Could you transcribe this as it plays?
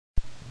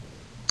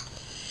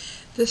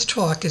This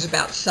talk is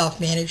about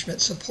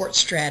self-management support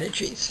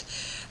strategies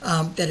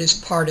that is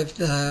part of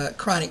the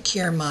chronic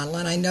care model.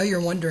 And I know you're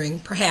wondering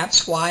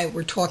perhaps why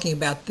we're talking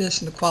about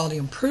this in the quality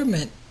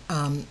improvement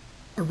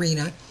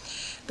arena.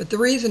 But the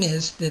reason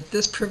is that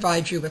this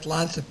provides you with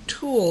lots of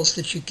tools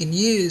that you can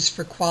use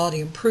for quality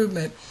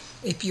improvement.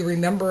 If you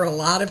remember, a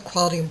lot of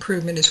quality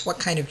improvement is what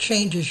kind of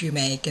changes you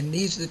make, and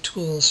these are the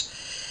tools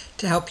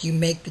to help you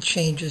make the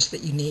changes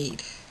that you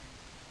need.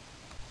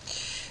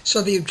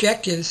 So the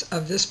objectives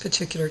of this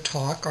particular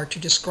talk are to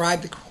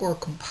describe the core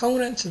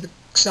components of the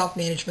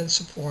self-management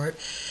support,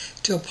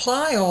 to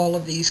apply all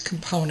of these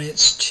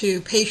components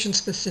to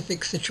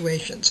patient-specific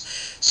situations.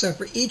 So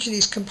for each of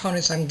these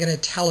components, I'm going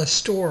to tell a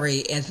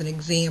story as an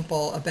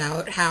example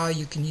about how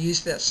you can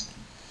use this.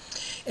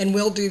 And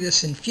we'll do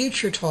this in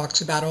future talks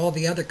about all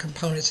the other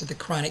components of the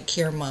chronic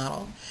care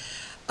model.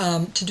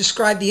 To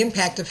describe the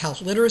impact of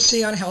health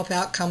literacy on health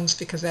outcomes,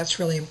 because that's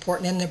really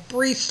important, and a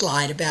brief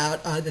slide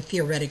about the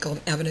theoretical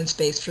and evidence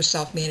base for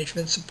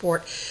self-management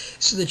support,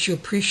 so that you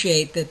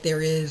appreciate that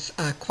there is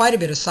quite a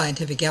bit of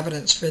scientific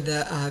evidence for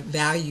the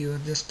value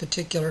of this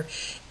particular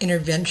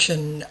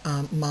intervention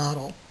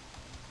model.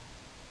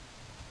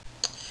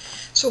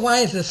 So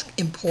why is this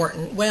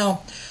important?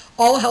 Well,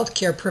 all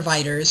healthcare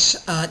providers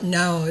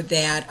know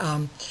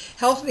that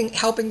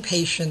helping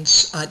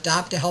patients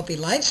adopt a healthy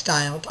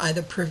lifestyle to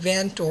either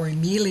prevent or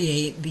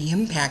ameliorate the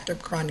impact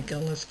of chronic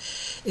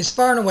illness is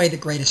far and away the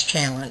greatest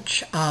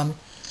challenge.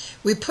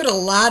 We put a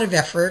lot of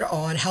effort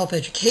on health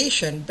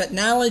education, but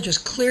knowledge is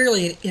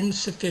clearly an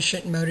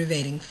insufficient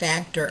motivating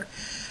factor.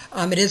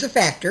 It is a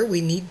factor.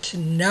 We need to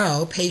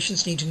know,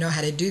 patients need to know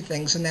how to do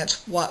things, and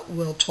that's what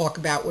we'll talk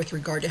about with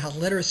regard to health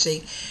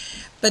literacy.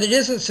 But it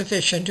isn't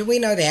sufficient, and we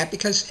know that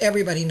because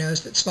everybody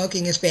knows that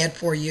smoking is bad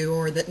for you,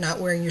 or that not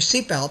wearing your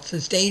seatbelts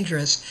is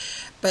dangerous.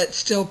 But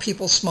still,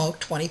 people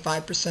smoke.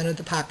 25% of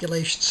the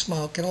population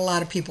smoke, and a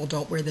lot of people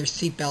don't wear their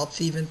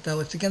seatbelts, even though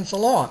it's against the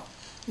law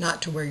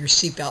not to wear your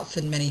seatbelts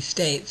in many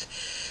states.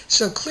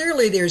 So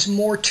clearly there's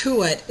more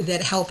to it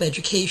than health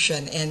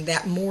education, and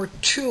that more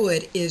to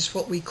it is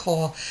what we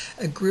call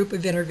a group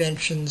of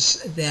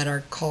interventions that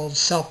are called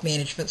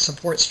self-management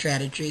support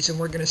strategies, and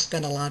we're going to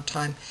spend a lot of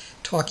time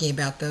talking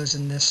about those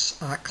in this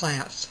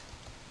class.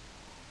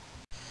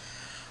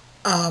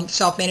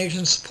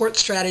 Self-management support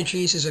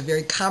strategies is a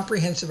very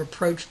comprehensive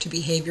approach to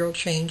behavioral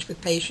change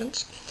with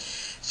patients.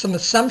 Some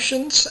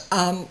assumptions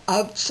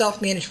of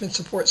self-management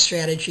support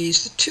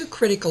strategies, the two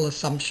critical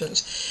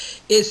assumptions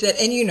is that,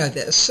 and you know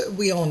this,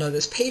 we all know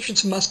this,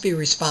 patients must be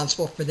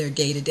responsible for their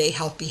day-to-day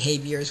health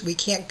behaviors. We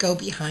can't go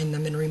behind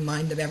them and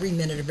remind them every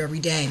minute of every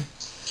day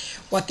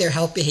what their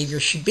health behavior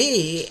should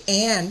be.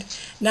 And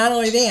not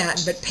only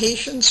that, but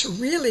patients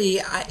really,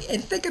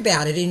 and think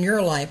about it in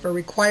your life, are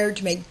required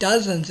to make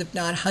dozens, if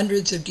not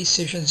hundreds of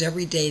decisions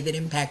every day that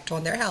impact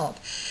on their health.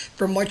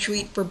 From what you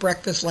eat for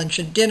breakfast, lunch,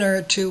 and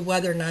dinner, to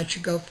whether or not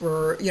you go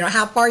for,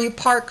 how far you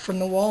park from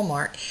the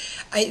Walmart.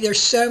 There's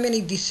so many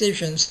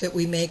decisions that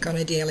we make on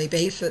a daily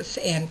basis,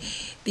 and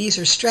these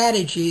are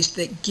strategies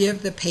that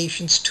give the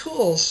patients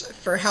tools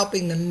for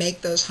helping them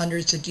make those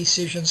hundreds of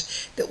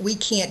decisions that we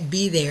can't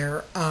be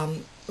there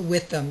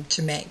with them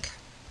to make.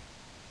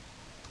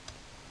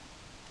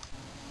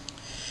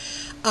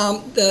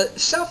 The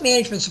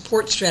self-management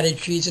support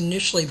strategies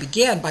initially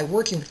began by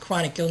working with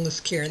chronic illness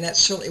care, and that's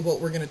certainly what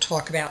we're going to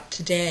talk about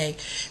today.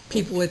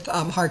 People with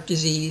heart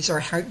disease or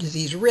heart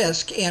disease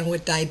risk, and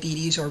with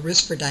diabetes or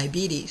risk for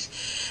diabetes.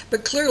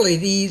 But clearly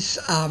these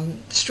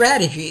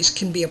strategies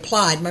can be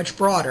applied much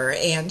broader,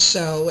 and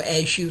so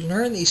as you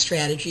learn these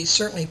strategies,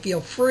 certainly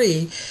feel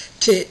free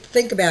to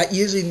think about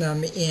using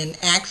them in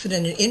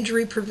accident and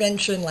injury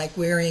prevention, like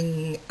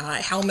wearing a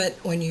helmet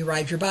when you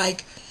ride your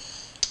bike,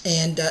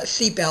 and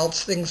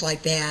seatbelts, things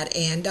like that,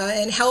 and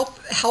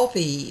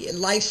healthy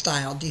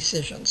lifestyle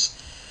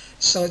decisions.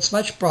 So it's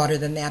much broader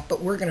than that, but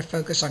we're going to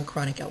focus on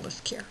chronic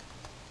illness care.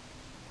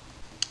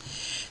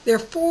 There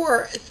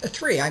are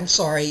three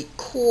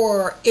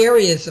core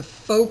areas of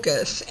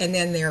focus, and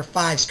then there are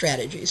 5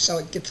 strategies, so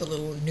it gets a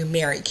little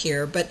numeric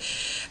here. But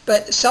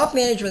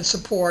self-management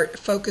support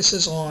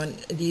focuses on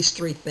these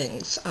 3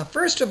 things.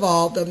 First of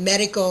all, the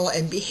medical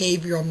and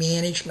behavioral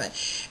management.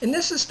 And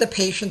this is the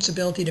patient's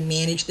ability to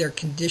manage their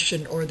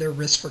condition or their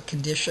risk for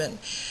condition.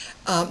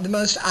 The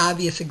most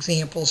obvious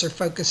examples are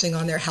focusing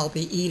on their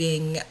healthy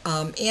eating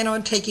and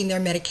on taking their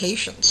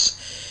medications.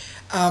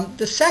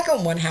 The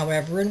second one,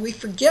 however, and we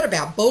forget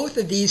about both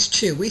of these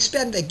two. We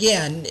spend,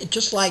 again,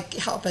 just like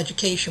health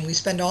education, we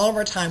spend all of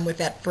our time with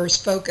that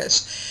first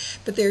focus.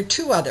 But there are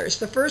 2 others.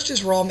 The first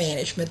is role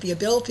management, the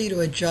ability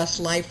to adjust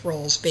life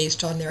roles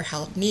based on their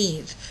health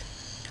needs.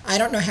 I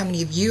don't know how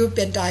many of you have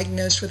been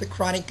diagnosed with a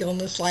chronic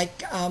illness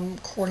like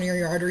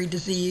coronary artery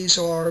disease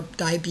or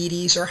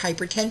diabetes or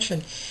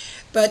hypertension.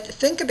 But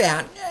think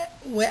about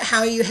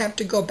how you have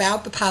to go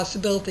about the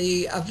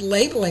possibility of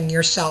labeling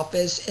yourself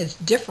as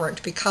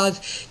different,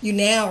 because you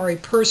now are a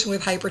person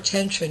with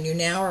hypertension, you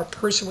now are a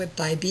person with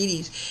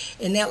diabetes,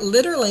 and that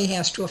literally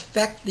has to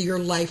affect your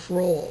life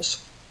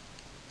roles.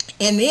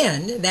 And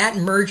then that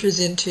merges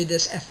into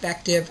this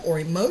affective or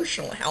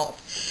emotional health.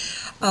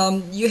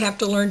 You have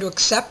to learn to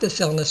accept this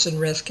illness and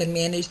risk and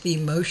manage the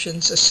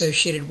emotions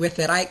associated with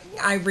it.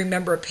 I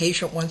remember a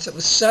patient once that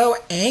was so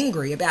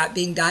angry about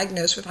being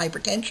diagnosed with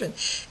hypertension,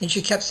 and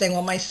she kept saying,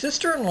 well, my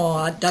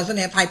sister-in-law doesn't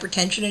have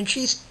hypertension and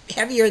she's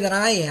heavier than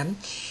I am.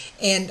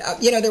 And,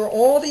 there were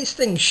all these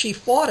things. She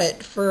fought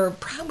it for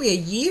probably a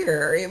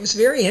year. It was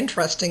very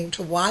interesting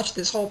to watch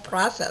this whole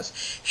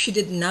process. She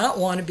did not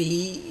want to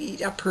be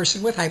a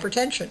person with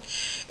hypertension.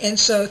 And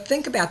so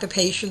think about the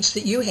patients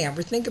that you have,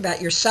 or think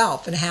about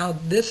yourself and how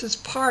this is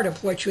part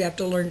of what you have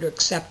to learn to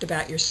accept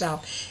about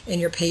yourself,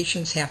 and your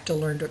patients have to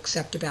learn to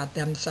accept about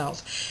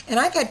themselves. And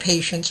I've had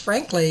patients,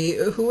 frankly,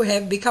 who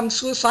have become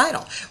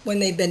suicidal when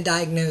they've been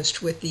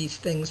diagnosed with these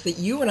things that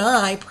you and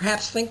I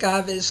perhaps think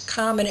of as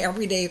common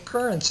everyday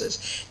occurrences.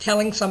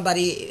 Telling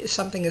somebody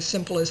something as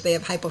simple as they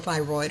have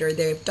hypothyroid or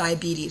they have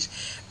diabetes.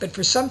 But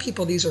for some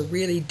people, these are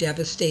really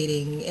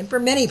devastating. And for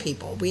many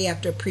people, we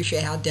have to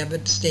appreciate how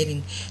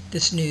devastating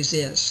this news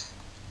is.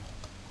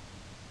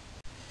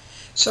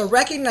 So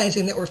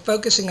recognizing that we're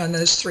focusing on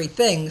those three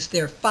things,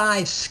 there are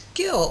 5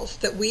 skills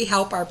that we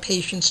help our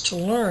patients to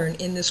learn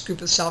in this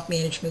group of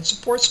self-management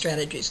support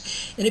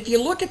strategies. And if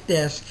you look at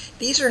this,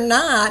 these are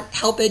not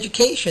health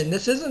education.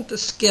 This isn't the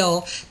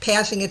skill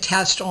passing a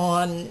test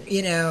on,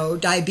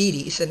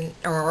 diabetes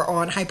or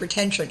on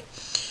hypertension.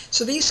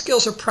 So these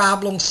skills are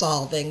problem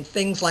solving,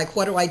 things like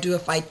what do I do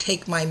if I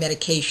take my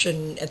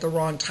medication at the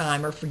wrong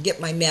time or forget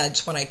my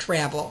meds when I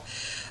travel.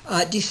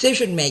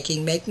 Decision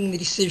making, making the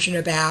decision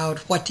about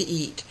what to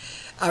eat.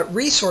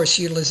 Resource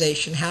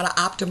utilization, how to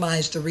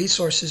optimize the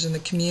resources in the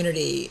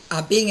community,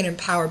 being an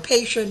empowered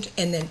patient,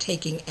 and then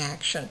taking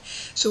action.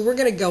 So we're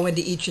going to go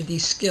into each of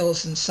these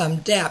skills in some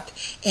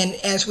depth. And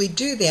as we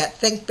do that,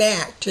 think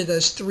back to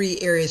those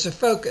 3 areas of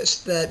focus: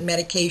 the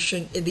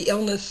medication, the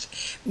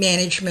illness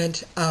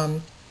management,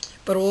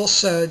 but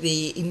also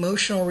the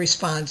emotional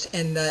response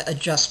and the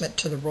adjustment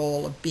to the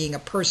role of being a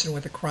person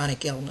with a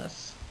chronic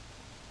illness.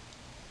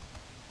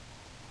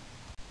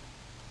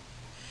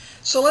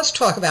 So let's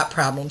talk about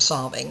problem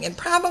solving. And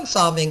problem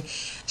solving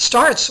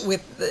starts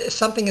with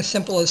something as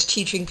simple as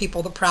teaching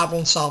people the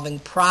problem solving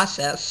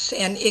process.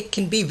 And it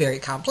can be very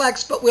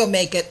complex, but we'll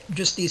make it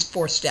just these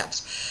 4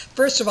 steps.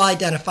 First of all,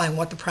 identifying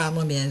what the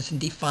problem is and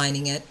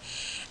defining it.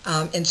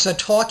 And so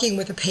talking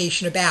with a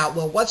patient about,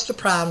 well, what's the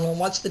problem?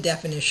 What's the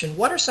definition?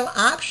 What are some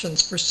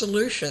options for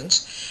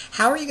solutions?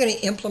 How are you going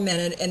to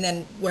implement it? And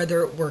then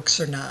whether it works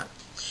or not.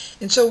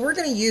 And so we're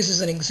going to use as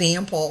an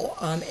example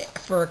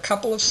for a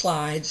couple of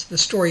slides the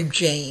story of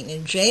Jane.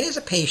 And Jane is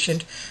a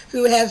patient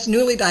who has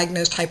newly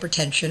diagnosed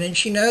hypertension, and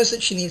she knows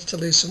that she needs to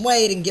lose some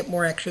weight and get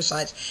more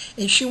exercise.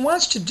 And she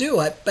wants to do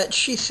it, but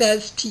she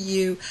says to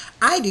you,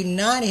 I do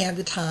not have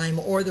the time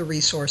or the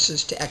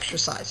resources to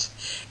exercise.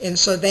 And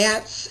so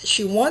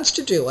she wants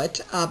to do it,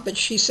 but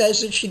she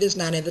says that she does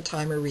not have the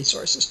time or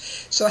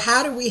resources. So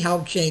how do we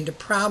help Jane to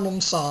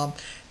problem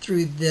solve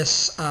through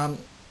this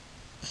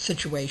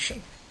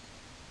situation?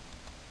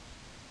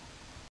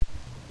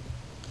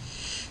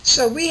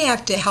 So we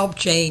have to help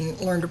Jane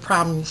learn to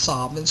problem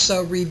solve, and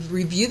so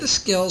review the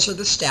skills or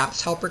the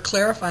steps, help her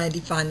clarify and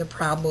define the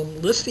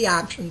problem, list the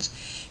options.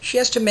 She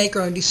has to make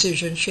her own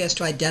decision. She has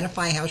to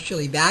identify how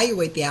she'll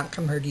evaluate the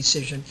outcome of her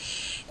decision.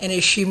 And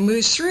as she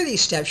moves through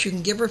these steps, you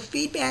can give her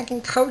feedback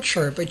and coach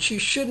her, but you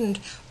shouldn't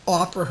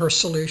offer her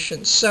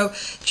solutions. So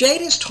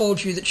Jane has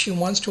told you that she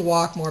wants to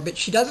walk more, but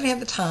she doesn't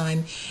have the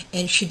time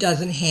and she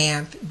doesn't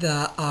have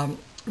the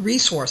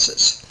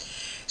resources.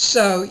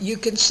 So you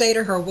can say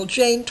to her, well,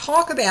 Jane,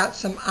 talk about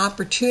some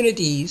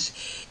opportunities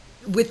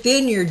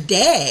within your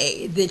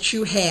day that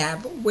you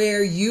have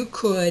where you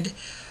could,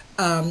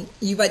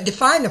 you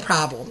define the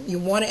problem. You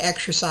want to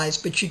exercise,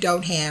 but you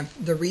don't have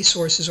the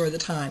resources or the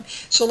time.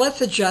 So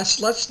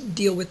let's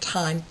deal with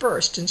time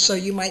first. And so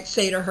you might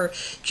say to her,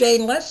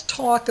 Jane, let's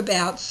talk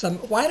about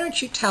why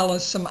don't you tell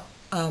us some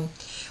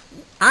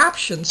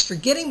options for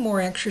getting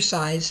more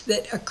exercise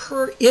that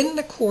occur in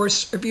the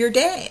course of your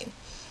day.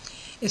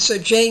 And so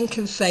Jane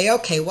can say,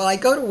 okay, well, I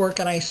go to work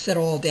and I sit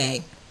all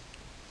day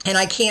and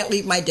I can't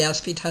leave my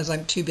desk because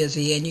I'm too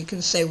busy. And you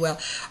can say, well,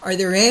 are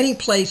there any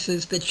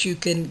places that you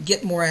can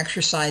get more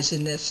exercise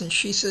in this? And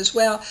she says,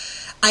 well,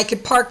 I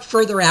could park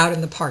further out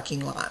in the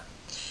parking lot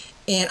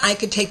and I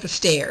could take the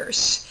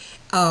stairs.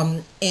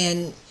 And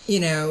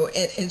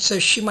so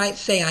she might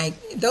say,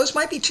 those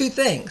might be 2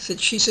 things that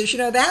she says,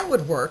 that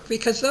would work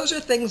because those are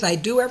things I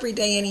do every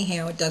day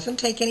anyhow. It doesn't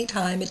take any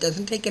time. It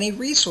doesn't take any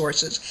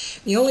resources.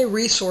 The only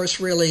resource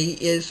really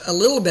is a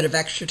little bit of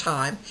extra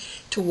time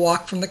to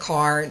walk from the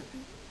car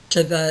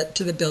to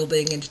the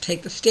building and to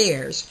take the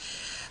stairs.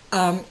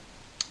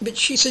 But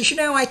she says,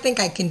 I think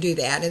I can do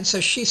that. And so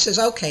she says,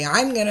 okay,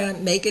 I'm going to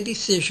make a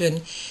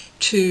decision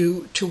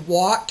to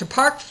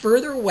park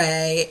further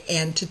away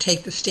and to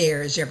take the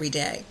stairs every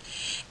day.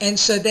 And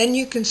so then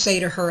you can say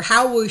to her,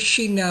 how will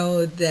she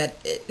know that,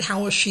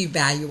 how will she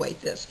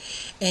evaluate this?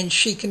 And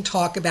she can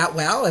talk about,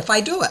 well, if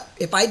I do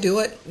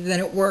it, then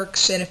it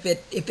works. And if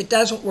it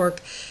doesn't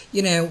work,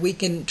 we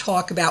can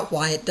talk about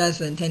why it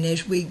doesn't. And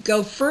as we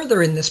go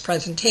further in this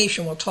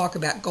presentation, we'll talk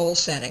about goal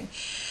setting.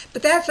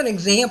 But that's an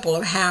example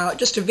of how,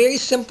 just a very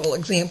simple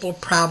example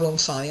of problem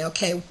solving.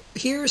 Okay,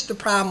 here's the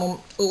problem.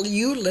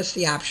 You list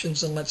the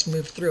options and let's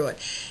move through it.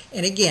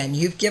 And again,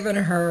 you've given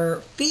her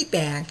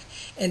feedback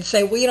and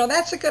say, well,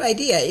 that's a good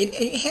idea. And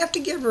you have to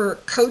give her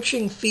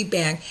coaching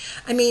feedback.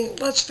 I mean,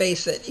 let's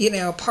face it,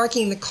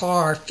 parking the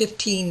car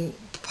 15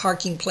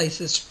 parking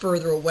places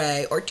further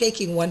away or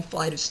taking one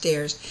flight of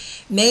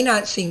stairs may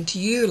not seem to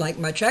you like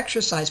much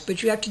exercise,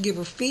 but you have to give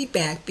her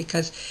feedback,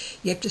 because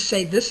you have to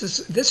say, this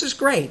is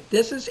great.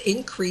 This is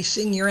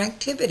increasing your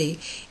activity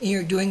and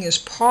you're doing as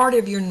part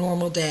of your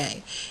normal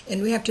day.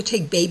 And we have to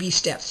take baby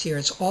steps here.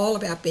 It's all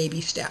about baby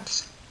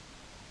steps.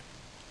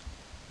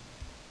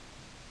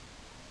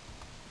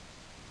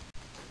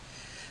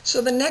 So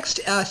the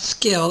next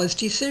skill is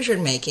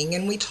decision making,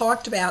 and we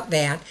talked about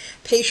that.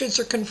 Patients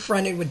are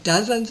confronted with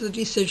dozens of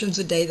decisions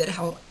a day that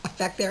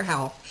affect their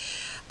health.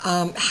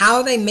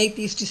 How they make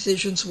these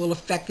decisions will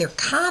affect their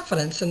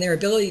confidence and their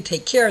ability to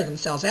take care of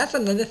themselves. That's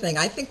another thing.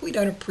 I think we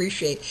don't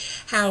appreciate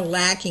how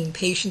lacking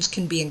patients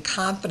can be in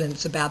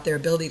confidence about their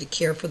ability to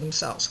care for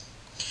themselves.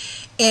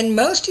 And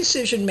most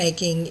decision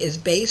making is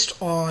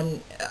based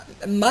on,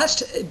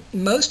 most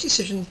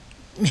decision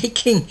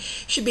making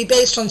should be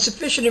based on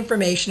sufficient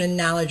information and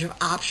knowledge of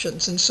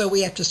options, and so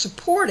we have to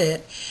support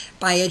it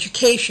by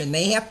education.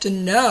 They have to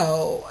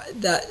know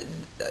the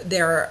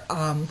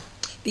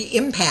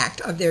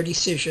impact of their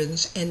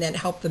decisions and then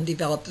help them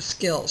develop the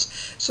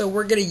skills. So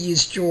we're going to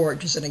use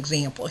George as an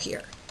example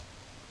here.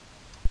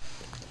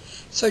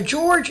 So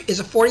George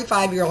is a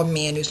 45-year-old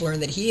man who's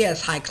learned that he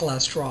has high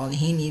cholesterol and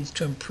he needs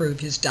to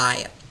improve his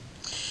diet.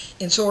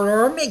 And so in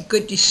order to make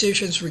good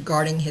decisions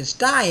regarding his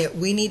diet,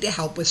 we need to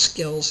help with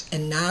skills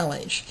and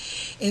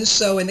knowledge. And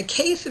so in the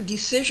case of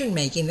decision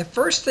making, the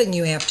first thing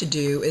you have to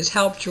do is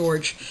help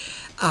George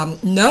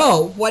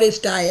know what his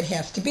diet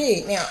has to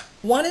be. Now,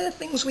 one of the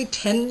things we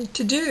tend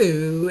to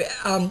do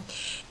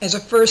as a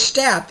first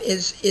step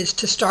is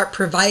to start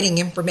providing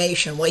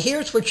information. Well,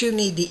 here's what you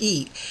need to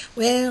eat.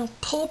 Well,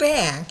 pull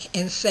back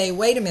and say,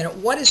 wait a minute,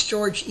 what is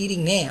George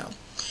eating now?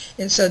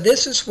 And so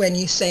this is when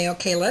you say,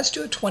 okay, let's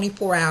do a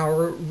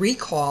 24-hour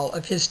recall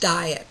of his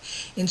diet.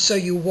 And so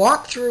you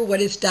walk through what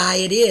his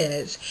diet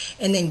is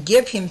and then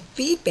give him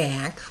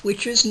feedback,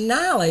 which is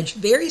knowledge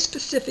very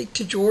specific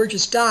to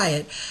George's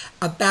diet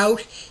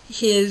about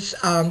his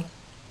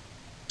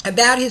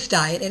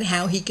diet and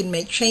how he can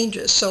make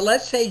changes. So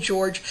let's say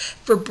George,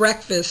 for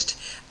breakfast,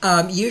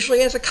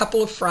 usually has a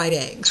couple of fried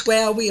eggs.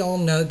 Well, we all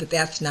know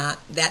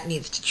that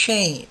needs to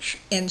change.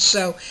 And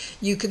so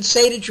you can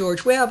say to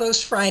George, well,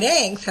 those fried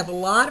eggs have a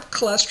lot of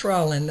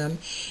cholesterol in them,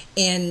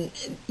 and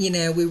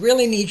we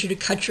really need you to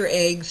cut your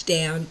eggs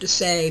down to,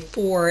 say,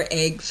 4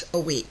 eggs a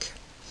week.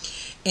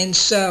 And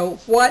so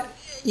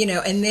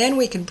and then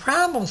we can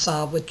problem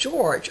solve with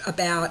George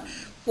about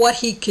what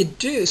he could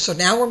do. So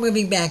now we're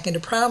moving back into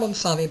problem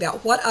solving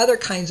about what other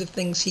kinds of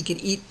things he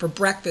could eat for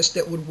breakfast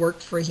that would work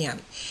for him,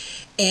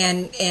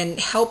 and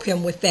help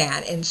him with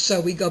that. And so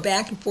we go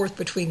back and forth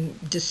between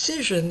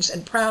decisions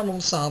and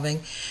problem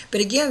solving,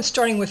 but again,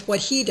 starting with what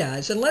he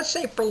does. And let's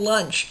say for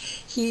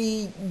lunch,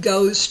 he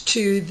goes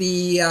to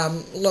the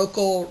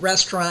local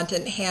restaurant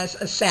and has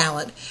a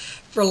salad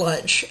for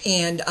lunch,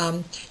 and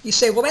you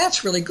say, well,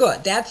 that's really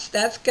good. That's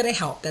going to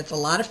help. That's a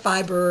lot of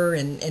fiber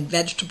and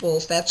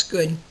vegetables. That's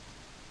good.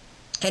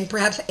 And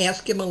perhaps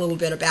ask him a little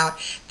bit about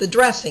the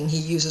dressing he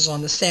uses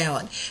on the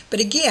salad.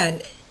 But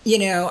again,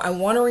 I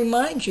want to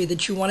remind you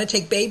that you want to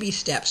take baby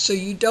steps. So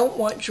you don't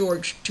want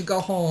George to go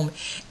home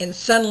and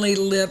suddenly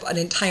live an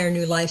entire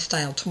new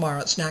lifestyle tomorrow.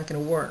 It's not going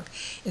to work.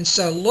 And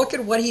so look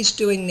at what he's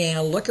doing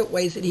now. Look at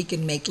ways that he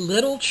can make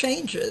little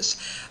changes.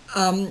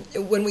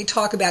 When we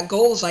talk about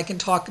goals,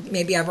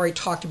 maybe I've already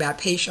talked about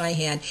a patient I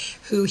had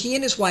who he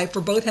and his wife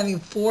were both having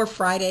 4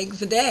 fried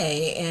eggs a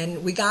day,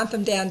 and we got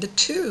them down to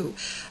 2.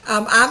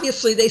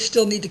 Obviously, they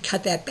still need to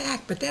cut that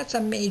back, but that's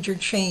a major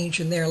change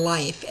in their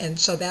life, and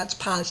so that's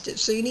positive.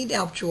 So you need to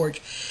help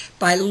George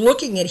by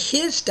looking at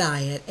his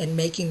diet and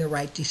making the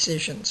right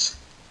decisions.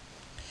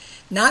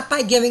 Not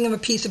by giving him a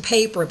piece of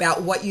paper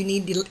about what you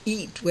need to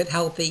eat with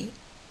healthy,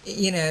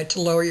 to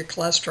lower your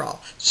cholesterol.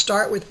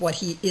 Start with what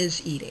he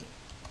is eating.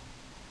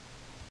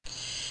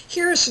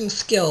 Here are some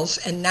skills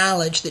and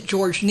knowledge that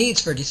George needs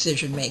for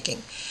decision making.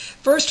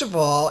 First of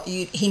all,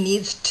 he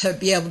needs to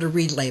be able to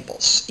read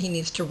labels. He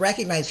needs to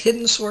recognize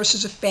hidden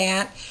sources of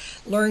fat,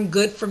 learn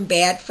good from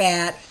bad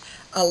fat,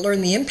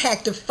 learn the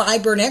impact of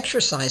fiber and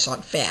exercise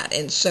on fat.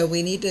 And so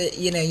we need to,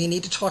 you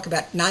need to talk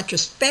about not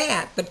just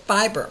fat, but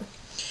fiber.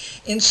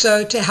 And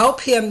so to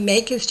help him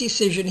make his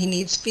decision, he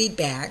needs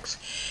feedbacks.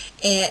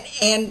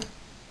 And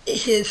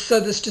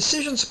So this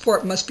decision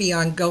support must be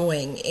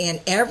ongoing,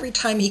 and every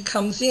time he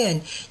comes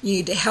in, you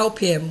need to help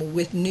him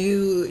with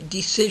new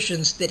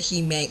decisions that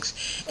he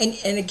makes.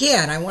 And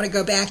again, I want to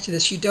go back to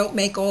this. You don't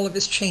make all of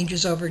his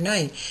changes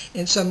overnight.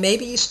 And so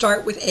maybe you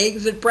start with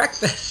eggs at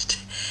breakfast.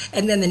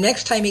 And then the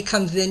next time he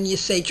comes in, you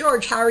say,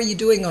 George, how are you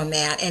doing on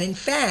that? And in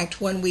fact,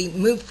 when we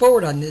move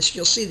forward on this,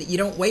 you'll see that you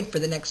don't wait for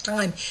the next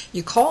time.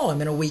 You call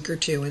him in a week or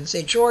two and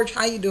say, George,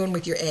 how are you doing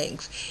with your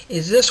eggs?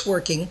 Is this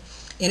working?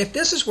 And if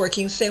this is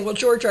working, say, well,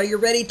 George, are you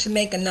ready to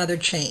make another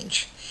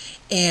change?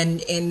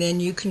 And then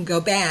you can go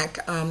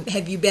back.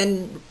 Have you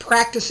been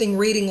practicing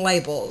reading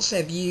labels?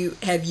 Have you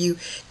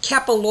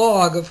kept a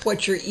log of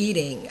what you're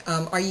eating?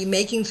 Are you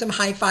making some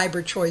high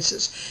fiber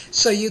choices?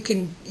 So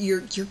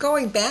you're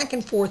going back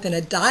and forth in a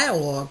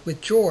dialogue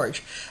with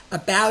George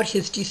about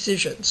his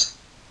decisions.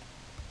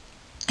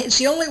 It's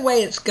the only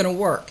way it's going to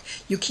work.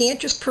 You can't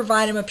just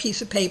provide him a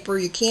piece of paper.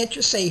 You can't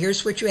just say,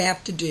 here's what you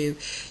have to do.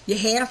 You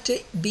have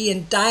to be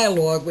in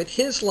dialogue with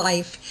his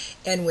life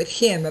and with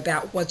him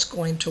about what's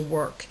going to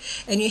work.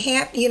 And you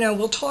have,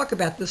 we'll talk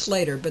about this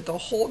later, but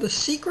the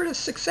secret of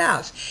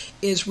success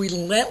is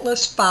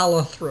relentless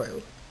follow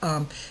through.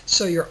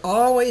 So you're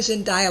always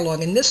in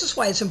dialogue. And this is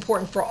why it's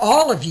important for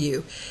all of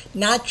you,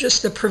 not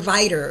just the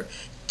provider,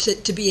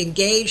 to be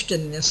engaged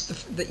in this.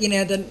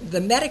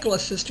 The medical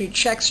assistant who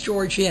checks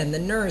George in, the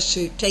nurse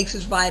who takes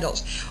his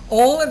vitals,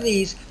 all of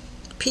these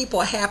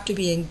people have to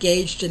be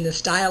engaged in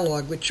this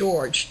dialogue with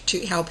George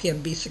to help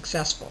him be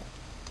successful.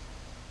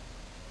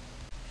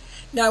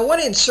 Now I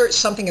want to insert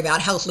something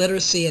about health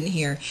literacy in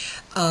here.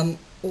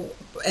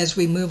 As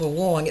we move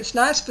along, it's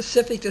not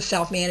specific to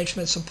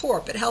self-management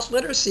support, but health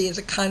literacy is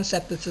a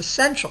concept that's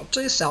essential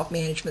to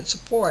self-management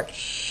support.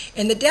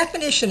 And the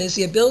definition is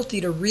the ability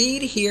to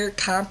read, hear,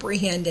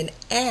 comprehend, and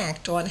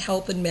act on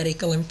health and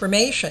medical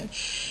information.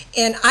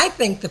 And I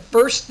think the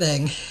first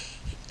thing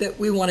that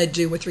we want to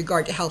do with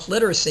regard to health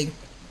literacy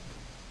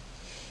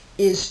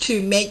is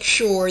to make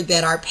sure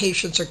that our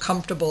patients are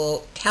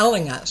comfortable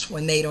telling us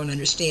when they don't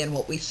understand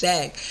what we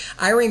say.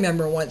 I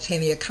remember once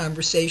having a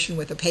conversation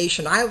with a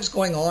patient. I was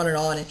going on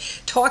and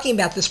talking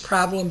about this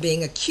problem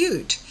being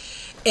acute.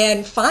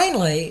 And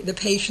finally, the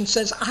patient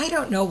says, I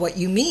don't know what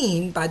you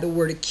mean by the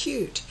word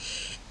acute.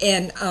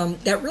 And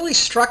that really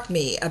struck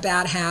me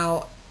about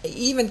how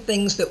even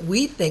things that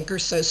we think are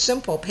so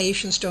simple,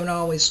 patients don't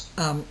always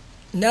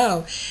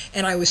know.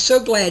 And I was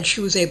so glad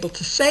she was able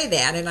to say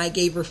that, and I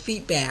gave her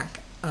feedback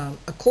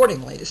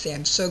accordingly to say,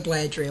 I'm so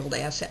glad you're able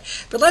to ask that.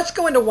 But let's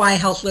go into why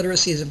health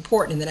literacy is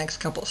important in the next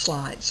couple of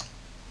slides.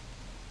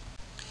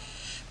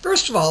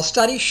 First of all,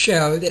 studies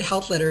show that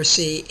health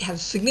literacy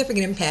has a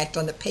significant impact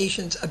on the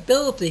patient's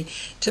ability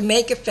to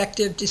make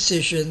effective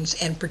decisions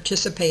and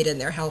participate in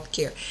their health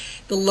care.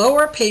 The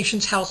lower a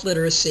patient's health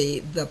literacy,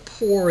 the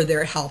poorer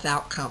their health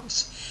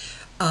outcomes.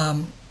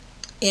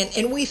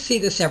 And we see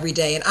this every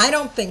day, and I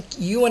don't think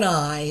you and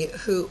I,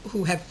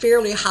 who have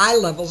fairly high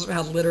levels of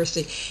health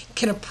literacy,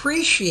 can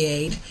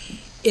appreciate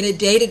in a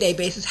day-to-day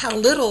basis how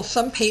little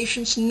some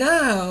patients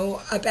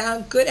know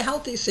about good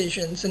health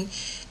decisions. And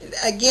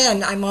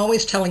again, I'm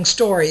always telling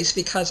stories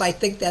because I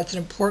think that's an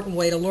important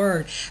way to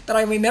learn. But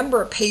I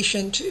remember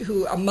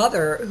a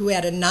mother who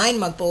had a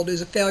 9-month-old who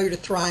was a failure to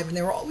thrive,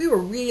 and we were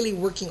really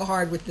working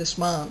hard with this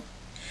mom.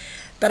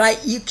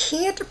 But you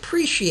can't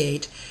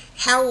appreciate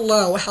how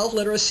low health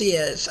literacy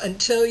is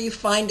until you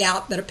find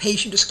out that a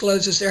patient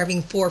discloses they're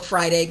having 4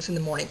 fried eggs in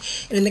the morning.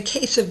 And in the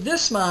case of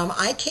this mom,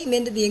 I came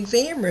into the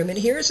exam room, and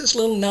here's this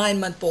little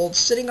 9-month-old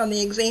sitting on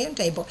the exam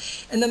table,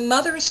 and the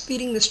mother is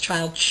feeding this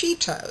child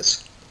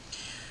Cheetos.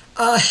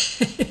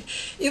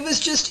 It was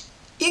just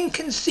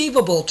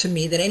inconceivable to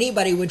me that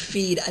anybody would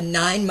feed a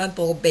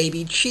 9-month-old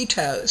baby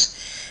Cheetos.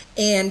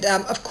 And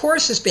of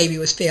course this baby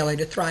was failing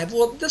to thrive.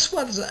 Well, this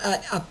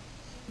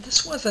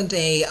wasn't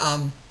a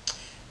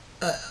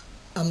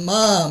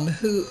mom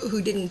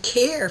who didn't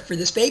care for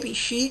this baby.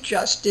 She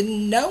just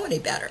didn't know any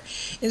better.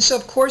 And so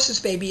of course this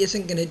baby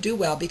isn't going to do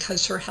well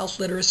because her health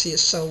literacy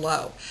is so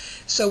low.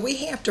 So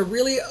we have to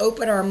really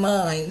open our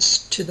minds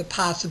to the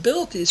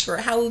possibilities for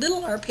how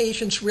little our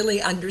patients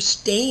really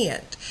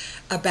understand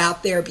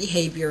about their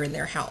behavior and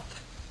their health.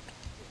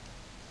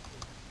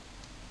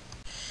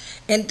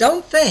 And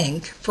don't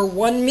think for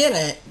 1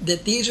 minute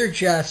that these are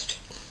just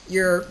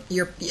that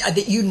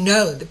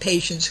the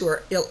patients who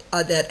are ill,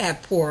 that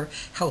have poor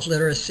health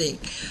literacy.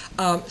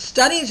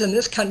 Studies in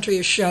this country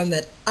have shown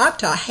that up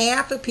to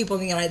half of people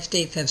in the United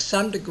States have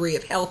some degree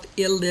of health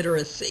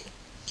illiteracy.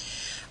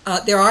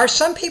 There are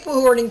some people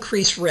who are at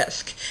increased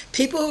risk.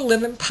 People who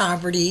live in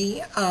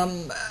poverty,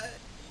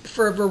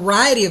 for a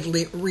variety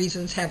of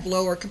reasons, have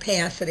lower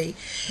capacity,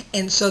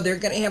 and so they're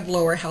going to have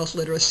lower health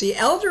literacy.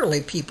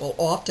 Elderly people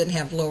often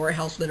have lower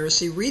health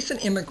literacy.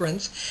 Recent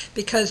immigrants,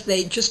 because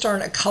they just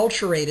aren't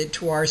acculturated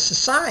to our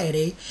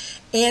society,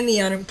 and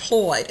the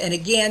unemployed. And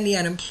again, the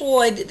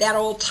unemployed, that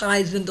all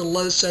ties into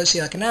low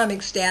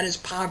socioeconomic status,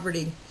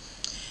 poverty.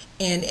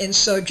 And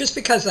so just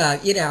because,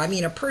 I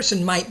mean, a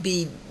person might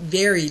be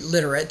very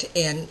literate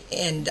and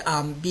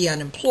be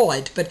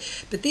unemployed, but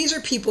these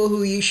are people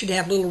who you should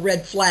have little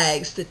red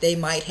flags that they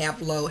might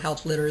have low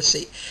health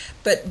literacy.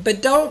 But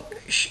don't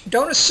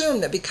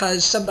assume that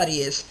because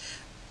somebody is,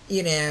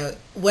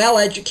 well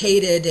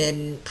educated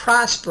and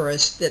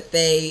prosperous that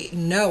they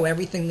know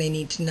everything they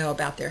need to know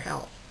about their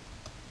health.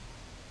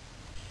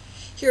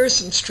 Here are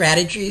some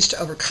strategies to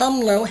overcome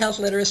low health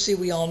literacy.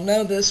 We all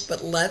know this,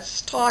 but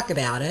let's talk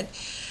about it.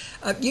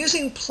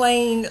 Using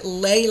plain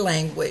lay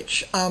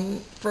language,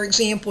 for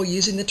example,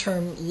 using the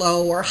term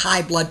low or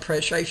high blood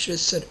pressure. I should have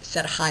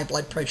said high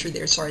blood pressure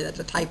there. Sorry, that's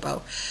a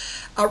typo.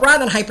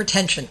 Rather than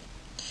hypertension.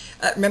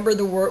 Remember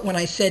the word when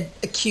I said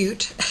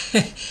acute?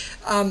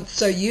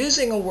 So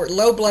using a word,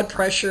 low blood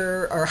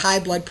pressure or high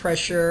blood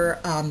pressure,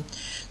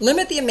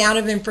 limit the amount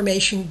of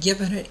information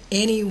given at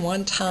any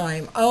one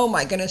time. Oh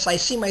my goodness, I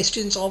see my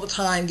students all the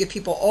time give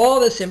people all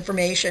this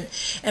information.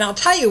 And I'll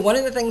tell you, one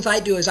of the things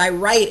I do is I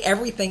write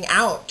everything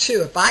out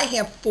too. If I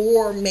have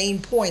 4 main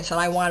points that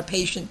I want a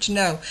patient to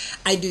know,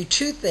 I do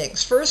 2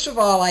 things. First of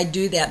all, I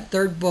do that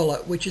 3rd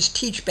bullet, which is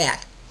teach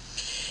back.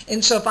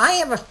 And so if I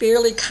have a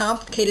fairly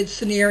complicated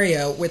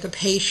scenario with a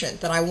patient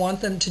that I want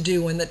them to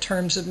do in the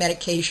terms of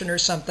medication or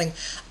something,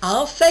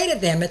 I'll say to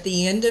them at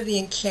the end of the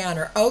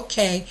encounter,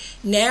 okay,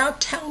 now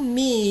tell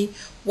me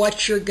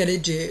what you're going to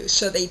do.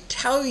 So they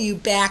tell you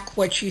back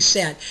what you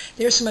said.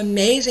 There's some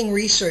amazing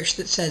research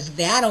that says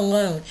that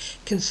alone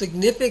can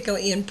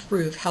significantly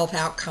improve health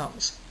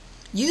outcomes.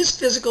 Use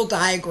physical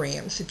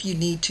diagrams if you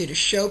need to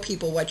show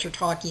people what you're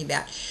talking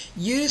about.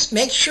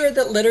 Make sure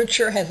that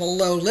literature has a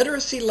low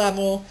literacy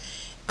level.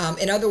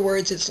 In other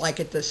words, it's like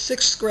at the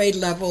 6th grade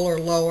level or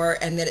lower,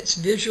 and that it's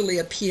visually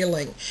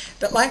appealing.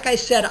 But like I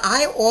said,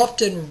 I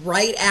often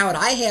write out,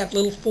 I have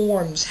little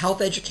forms,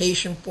 health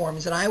education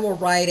forms, and I will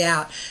write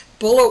out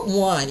bullet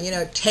 1,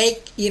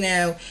 take,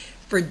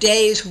 for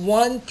days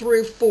 1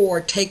 through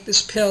 4, take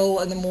this pill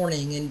in the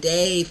morning, and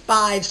day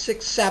 5,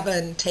 6,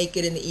 7, take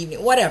it in the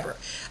evening, whatever.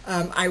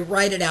 I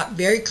write it out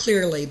very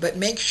clearly, but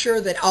make sure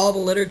that all the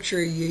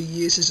literature you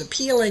use is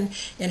appealing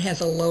and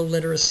has a low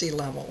literacy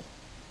level.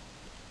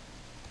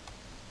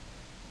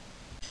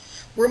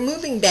 We're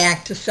moving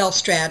back to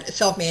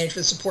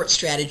self-management support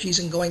strategies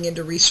and going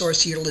into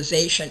resource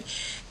utilization.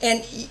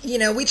 And,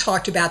 we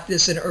talked about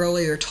this in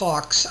earlier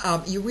talks.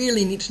 You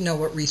really need to know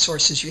what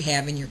resources you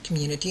have in your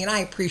community. And I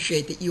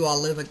appreciate that you all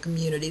live in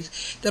communities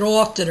that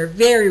often are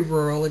very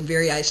rural and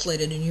very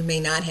isolated, and you may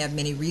not have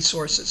many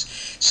resources.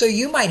 So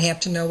you might have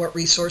to know what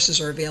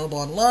resources are available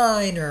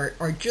online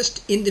or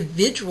just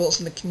individuals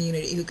in the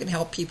community who can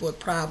help people with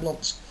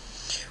problems.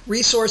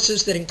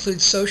 Resources that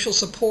include social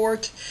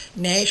support,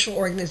 national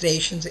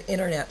organizations, an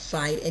internet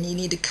site, and you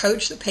need to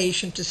coach the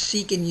patient to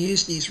seek and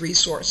use these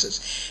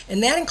resources.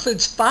 And that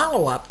includes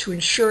follow-up to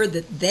ensure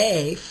that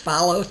they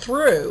follow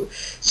through.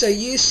 So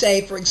you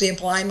say, for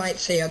example, I might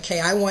say, okay,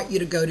 I want you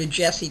to go to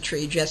Jessie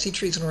Tree. Jessie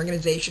Tree is an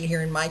organization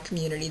here in my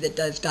community that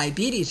does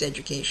diabetes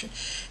education.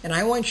 And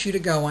I want you to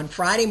go on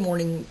Friday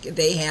morning.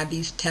 They have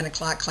these 10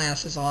 o'clock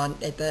classes on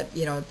at the,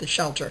 at the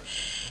shelter.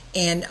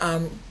 And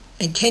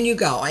can you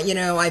go?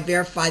 I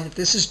verify that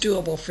this is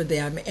doable for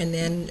them. And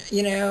then,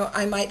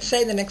 I might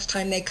say the next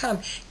time they come,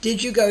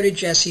 did you go to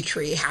Jessie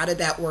Tree? How did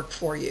that work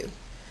for you?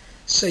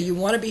 So you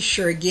want to be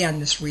sure, again,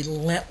 this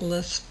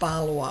relentless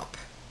follow-up.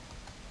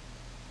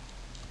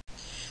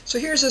 So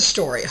here's a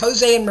story,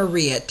 Jose and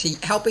Maria,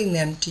 helping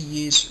them to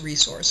use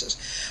resources.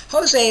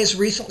 Jose has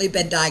recently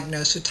been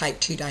diagnosed with type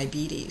 2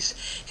 diabetes.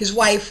 His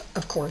wife,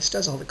 of course,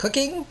 does all the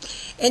cooking,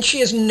 and she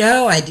has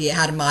no idea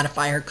how to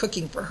modify her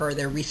cooking for her.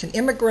 They're recent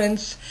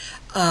immigrants.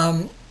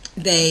 Neither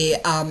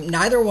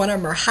one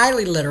of them are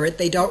highly literate.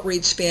 They don't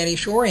read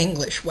Spanish or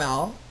English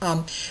well.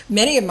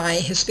 Many of my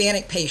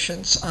Hispanic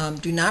patients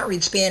do not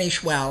read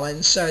Spanish well,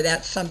 and so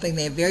that's something.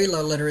 They have very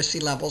low literacy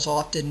levels,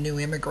 often new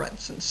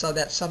immigrants, and so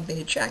that's something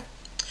to check.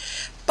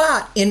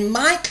 But in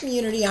my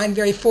community, I'm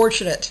very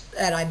fortunate,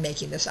 and I'm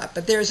making this up,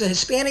 but there's a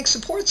Hispanic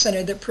support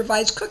center that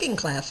provides cooking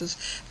classes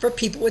for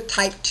people with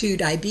type 2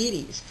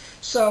 diabetes.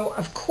 So,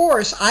 of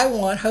course, I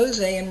want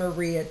Jose and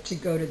Maria to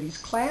go to these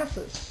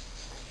classes.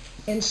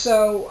 And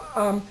so,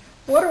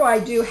 what do I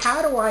do?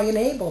 How do I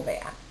enable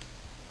that?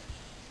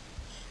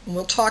 And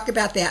we'll talk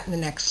about that in the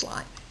next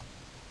slide.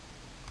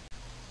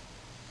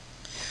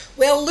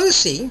 Well,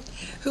 Lucy,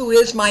 who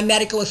is my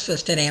medical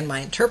assistant and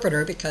my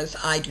interpreter because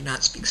I do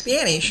not speak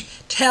Spanish,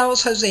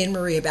 tells Jose and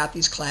Maria about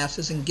these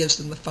classes and gives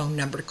them the phone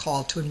number to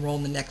call to enroll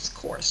in the next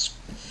course.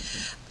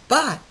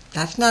 But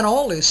that's not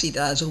all Lucy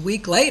does. A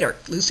week later,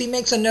 Lucy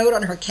makes a note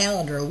on her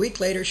calendar. A week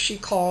later, she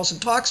calls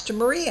and talks to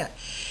Maria.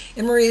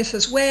 And Maria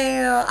says,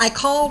 well, I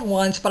called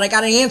once, but I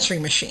got an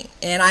answering machine,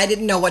 and I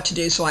didn't know what to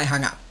do, so I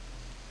hung up.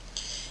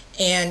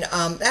 And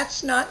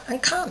that's not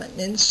uncommon.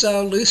 And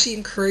so Lucy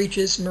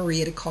encourages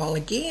Maria to call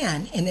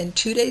again. And then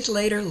 2 days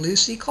later,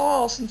 Lucy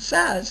calls and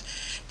says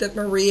that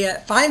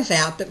finds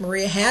out that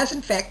Maria has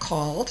in fact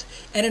called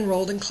and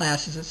enrolled in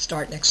classes that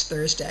start next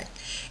Thursday.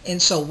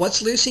 And so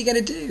what's Lucy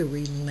going to do?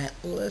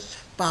 Relentless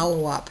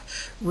follow-up.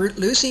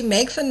 Lucy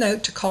makes a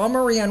note to call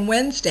Maria on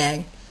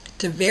Wednesday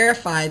to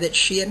verify that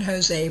she and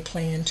Jose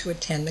plan to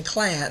attend the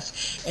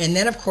class. And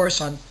then, of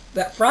course, on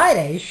that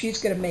Friday,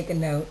 she's going to make a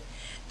note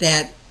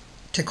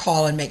to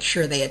call and make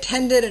sure they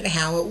attended and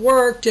how it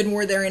worked and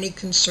were there any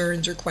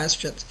concerns or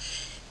questions.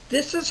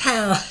 This is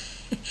how,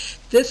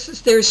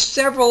 there's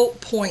several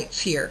points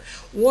here.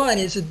 One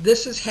is that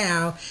this is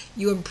how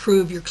you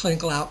improve your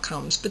clinical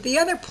outcomes. But the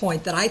other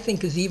point that I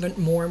think is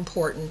even more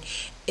important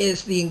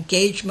is the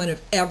engagement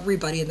of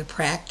everybody in the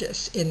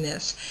practice in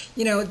this.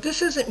 You know,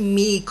 this isn't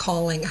me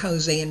calling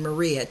Jose and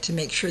Maria to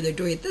make sure they're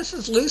doing it. This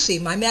is Lucy,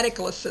 my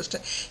medical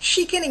assistant.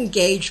 She can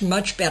engage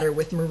much better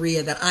with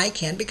Maria than I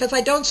can because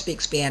I don't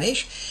speak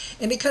Spanish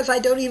and because I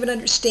don't even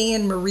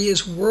understand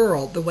Maria's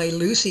world the way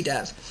Lucy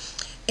does.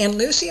 And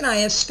Lucy and I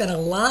have spent a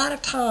lot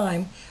of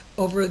time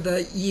over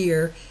the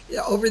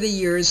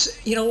years,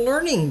 you know,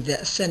 learning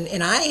this.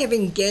 And I have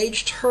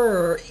engaged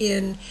her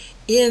in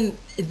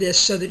this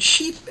so that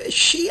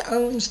she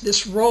owns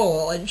this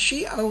role and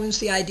she owns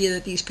the idea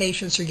that these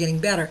patients are getting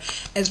better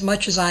as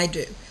much as I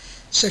do.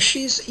 So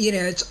she's, you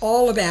know, it's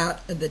all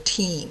about the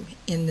team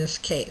in this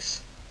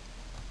case.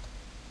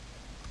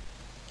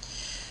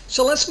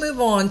 So let's move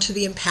on to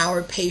the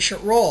empowered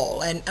patient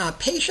role. And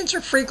patients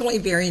are frequently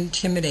very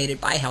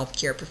intimidated by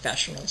healthcare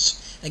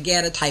professionals.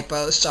 Again, a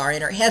typo, sorry,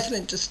 and are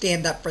hesitant to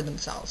stand up for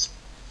themselves.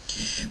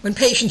 When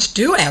patients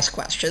do ask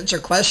questions or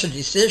question a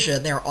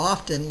decision, they're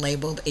often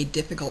labeled a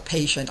difficult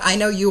patient. I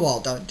know you all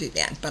don't do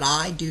that, but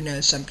I do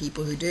know some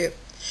people who do.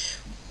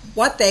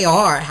 What they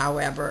are,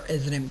 however,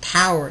 is an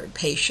empowered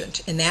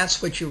patient, and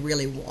that's what you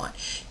really want.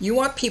 You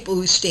want people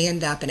who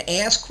stand up and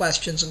ask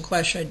questions and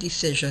question a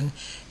decision.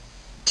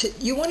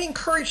 You want to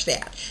encourage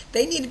that.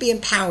 They need to be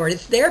empowered.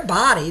 It's their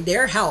body,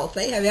 their health.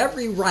 They have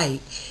every right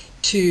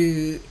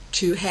to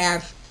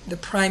have the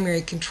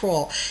primary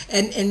control.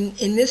 And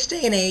in this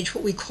day and age,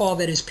 what we call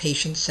that is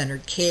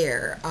patient-centered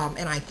care.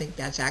 And I think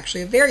that's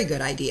actually a very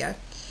good idea.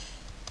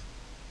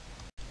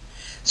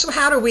 So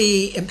how do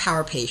we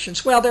empower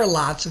patients? Well, there are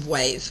lots of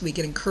ways. We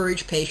can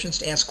encourage patients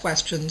to ask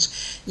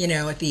questions. You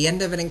know, at the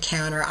end of an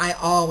encounter, I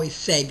always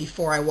say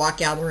before I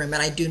walk out of the room,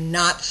 and I do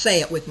not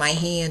say it with my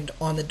hand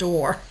on the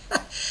door.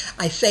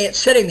 I say it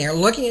sitting there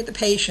looking at the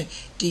patient.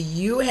 Do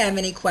you have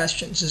any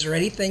questions? Is there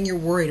anything you're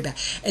worried about?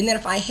 And then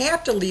if I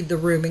have to leave the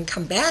room and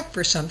come back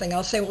for something,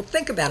 I'll say, well,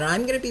 think about it.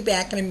 I'm going to be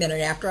back in a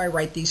minute after I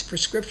write these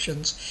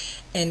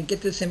prescriptions and get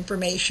this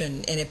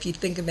information. And if you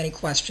think of any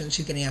questions,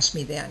 you can ask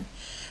me then.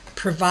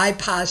 Provide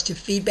positive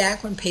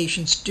feedback when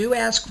patients do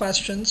ask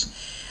questions.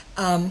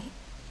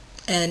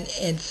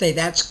 And say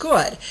that's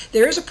good.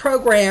 There is a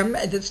program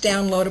that's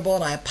downloadable,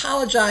 and I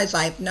apologize,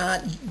 I have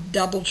not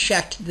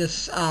double-checked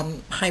this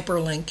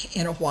hyperlink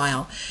in a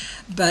while,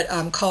 but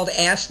called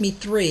Ask Me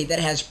 3 that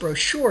has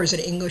brochures in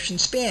English and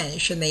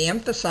Spanish, and they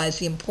emphasize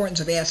the importance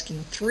of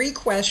asking 3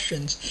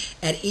 questions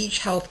at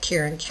each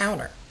healthcare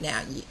encounter.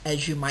 Now,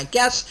 as you might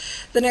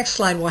guess, the next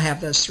slide will have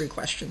those 3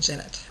 questions in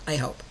it, I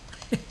hope.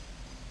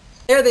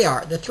 There they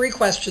are, the 3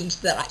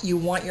 questions that you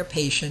want your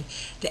patient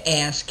to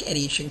ask at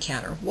each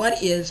encounter.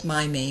 What is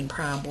my main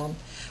problem?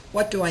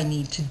 What do I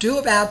need to do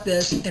about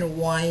this? And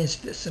why is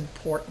this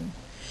important?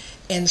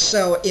 And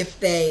so if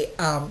they,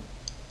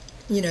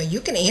 you know,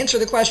 you can answer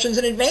the questions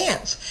in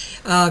advance.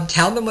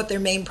 Tell them what their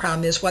main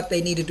problem is, what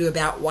they need to do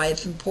about why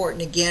it's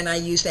important. Again, I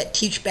use that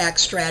teach back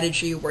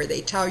strategy where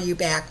they tell you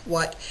back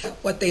what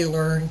they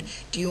learned.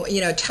 You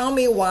know, tell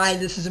me why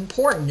this is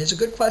important is a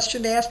good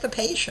question to ask the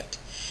patient.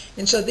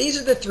 And so these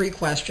are the 3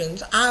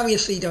 questions.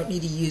 Obviously, you don't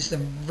need to use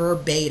them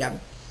verbatim,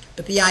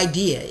 but the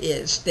idea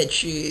is that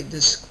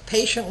this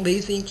patient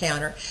leaves the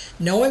encounter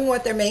knowing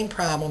what their main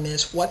problem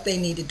is, what they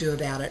need to do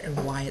about it,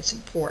 and why it's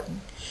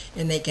important.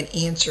 And they can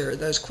answer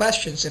those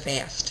questions if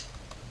asked.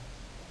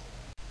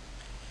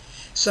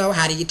 So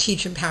how do you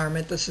teach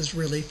empowerment? This is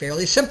really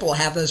fairly simple.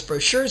 Have those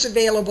brochures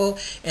available.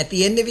 At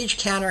the end of each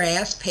encounter,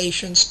 ask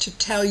patients to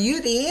tell you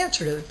the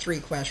answer to the 3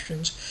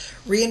 questions.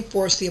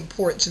 Reinforce the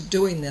importance of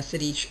doing this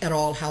at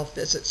all health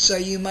visits. So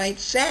you might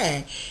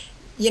say,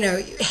 you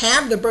know,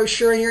 have the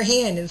brochure in your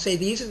hand and say,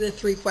 these are the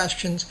 3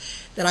 questions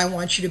that I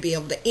want you to be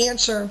able to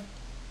answer.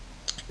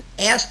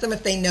 Ask them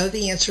if they know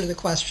the answer to the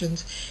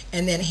questions,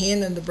 and then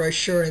hand them the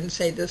brochure and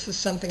say, this is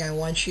something I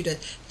want you to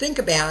think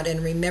about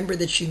and remember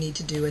that you need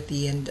to do at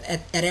the end,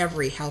 at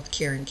every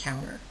healthcare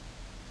encounter.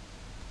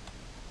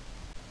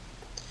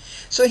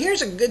 So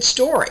here's a good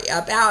story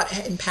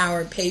about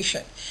empowered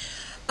patient.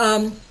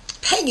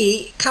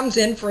 Peggy comes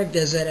in for a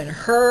visit, and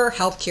her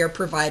healthcare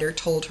provider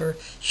told her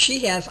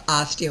she has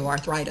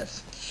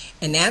osteoarthritis.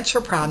 And that's her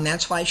problem.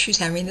 That's why she's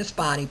having this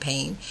body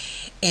pain.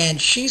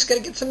 And she's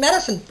going to get some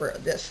medicine for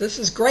this. This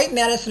is great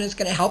medicine. It's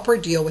going to help her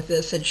deal with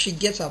this. And she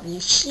gets a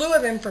slew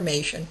of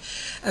information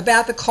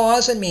about the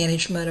cause and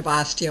management of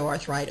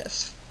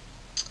osteoarthritis.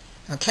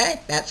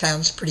 Okay, that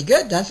sounds pretty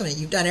good, doesn't it?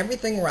 You've done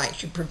everything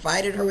right. You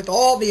provided her with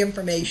all the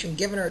information,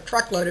 given her a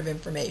truckload of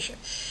information.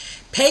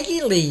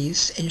 Peggy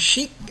leaves, and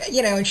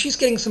she's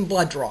getting some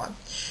blood drawn.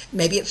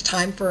 Maybe it's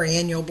time for her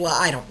annual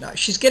blood. I don't know.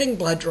 She's getting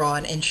blood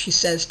drawn, and she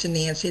says to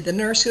Nancy, the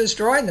nurse who is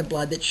drawing the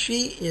blood, that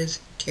she is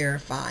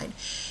terrified.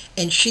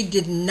 And she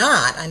did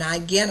not, and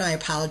again I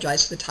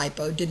apologize for the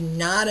typo, did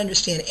not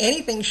understand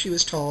anything she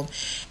was told,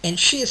 and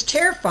she is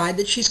terrified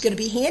that she's going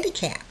to be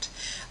handicapped.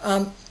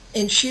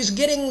 And she's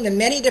getting the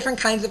many different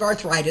kinds of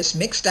arthritis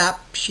mixed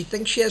up. She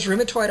thinks she has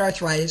rheumatoid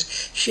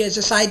arthritis. She has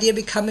this idea of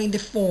becoming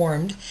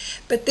deformed.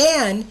 But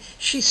then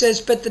she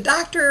says, but the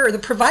doctor or the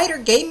provider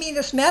gave me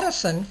this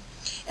medicine,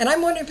 and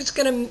I'm wondering if it's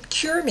going to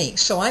cure me.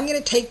 So I'm going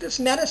to take this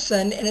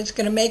medicine, and it's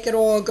going to make it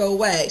all go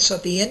away. So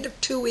at the end of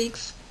 2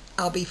 weeks,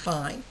 I'll be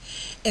fine.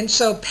 And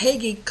so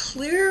Peggy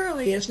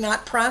clearly has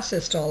not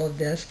processed all of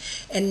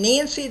this. And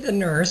Nancy, the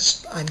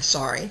nurse, I'm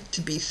sorry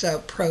to be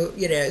so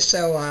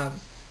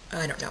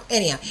I don't know.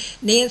 Anyhow,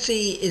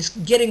 Nancy is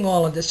getting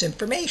all of this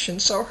information,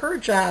 so her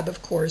job,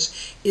 of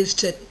course, is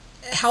to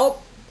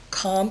help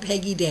calm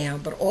Peggy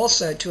down, but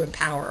also to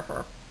empower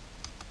her.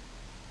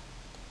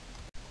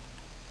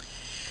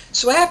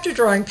 So after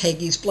drawing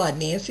Peggy's blood,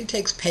 Nancy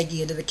takes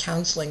Peggy into the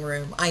counseling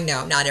room. I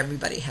know, not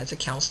everybody has a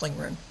counseling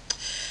room.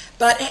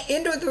 But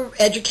into the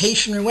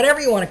education room,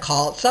 whatever you want to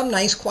call it, some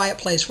nice quiet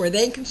place where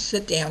they can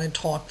sit down and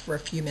talk for a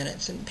few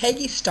minutes. And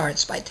Nancy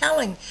starts by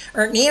telling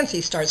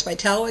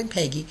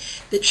Peggy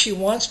that she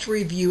wants to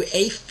review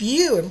a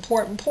few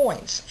important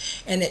points,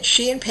 and that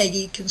she and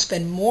Peggy can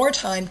spend more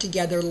time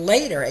together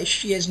later as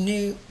she has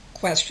new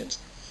questions.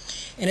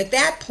 And at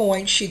that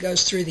point, she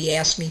goes through the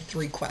Ask Me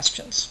 3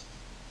 questions.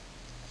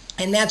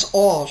 And that's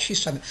all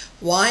she's talking about.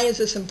 Why is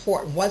this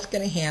important? What's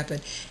going to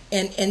happen?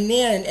 And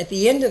then at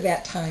the end of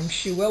that time,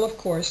 she will, of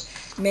course,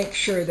 make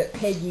sure that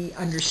Peggy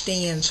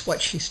understands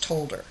what she's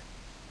told her.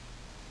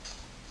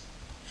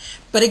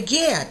 But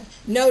again,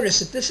 notice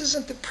that this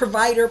isn't the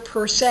provider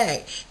per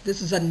se.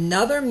 This is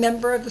another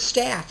member of the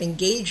staff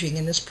engaging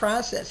in this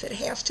process. It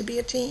has to be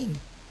a team.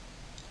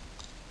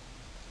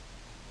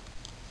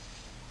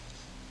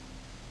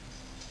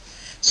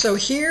 So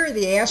here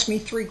they asked me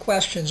 3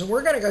 questions, and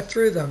we're going to go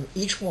through them,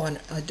 each one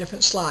a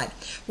different slide.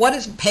 What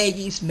is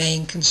Peggy's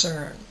main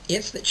concern?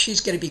 It's that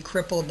she's going to be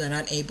crippled and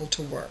unable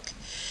to work.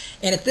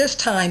 And at this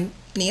time,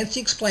 Nancy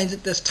explains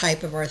that this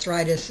type of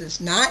arthritis is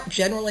not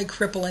generally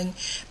crippling,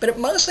 but it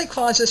mostly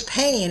causes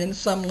pain and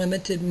some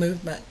limited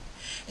movement.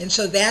 And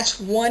so that's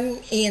one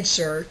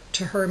answer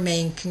to her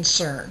main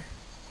concern.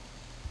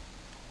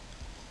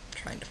 I'm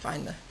trying to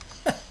find the...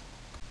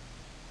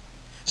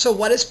 So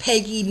what does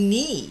Peggy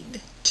need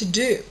to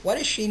do? What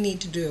does she need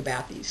to do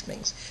about these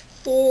things?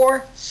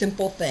 4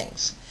 simple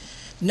things.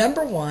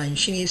 Number 1,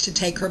 she needs to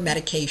take her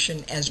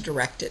medication as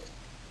directed.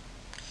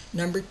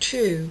 Number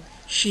 2,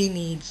 she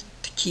needs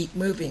to keep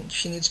moving.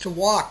 She needs to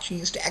walk. She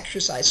needs to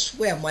exercise,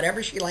 swim,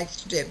 whatever she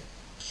likes to do.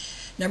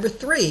 Number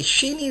 3,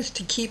 she needs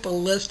to keep a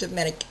list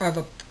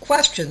of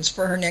questions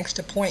for her next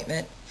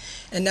appointment.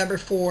 And number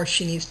 4,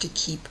 she needs to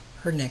keep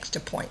her next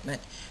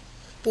appointment.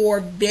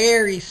 4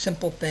 very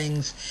simple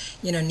things.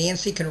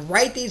 Nancy can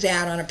write these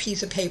out on a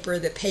piece of paper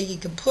that Peggy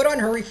can put on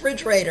her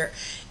refrigerator.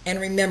 And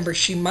remember,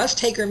 she must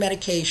take her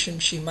medication.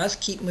 She must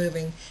keep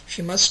moving.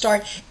 She must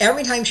start.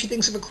 Every time she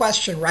thinks of a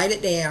question, write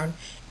it down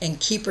and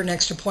keep her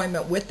next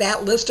appointment with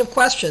that list of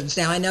questions.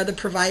 Now, I know the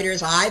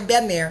providers, I've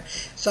been there.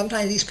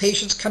 Sometimes these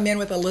patients come in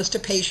with a list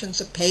of patients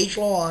a page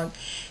long,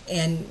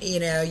 and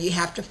you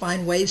have to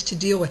find ways to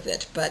deal with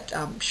it. But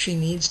she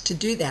needs to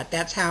do that.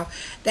 That's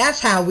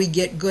how we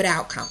get good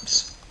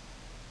outcomes.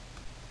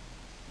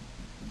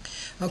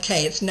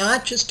 Okay, it's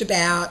not just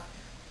about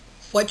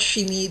what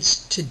she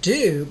needs to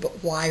do,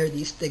 but why are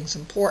these things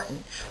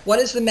important? What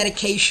is the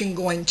medication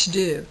going to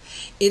do?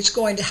 It's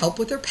going to help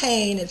with her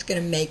pain. It's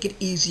going to make it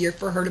easier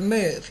for her to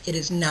move. It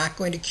is not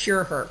going to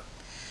cure her.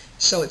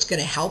 So it's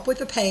going to help with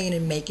the pain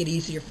and make it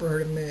easier for her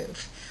to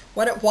move.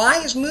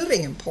 Why is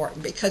moving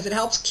important? Because it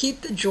helps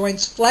keep the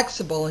joints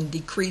flexible and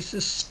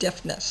decreases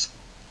stiffness.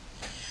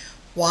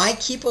 Why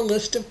keep a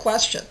list of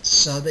questions?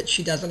 So that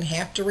she doesn't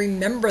have to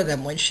remember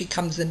them when she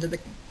comes into the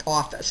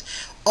office.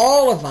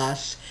 All of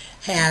us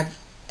have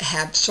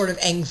sort of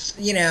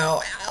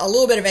a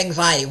little bit of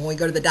anxiety when we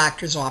go to the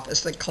doctor's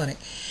office, the clinic.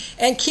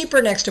 And keep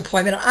her next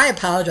appointment. I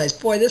apologize.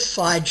 Boy, this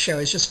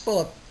slideshow is just full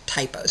of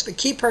typos. But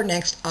keep her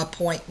next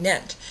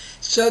appointment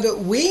so that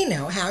we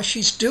know how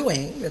she's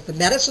doing, that the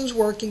medicine's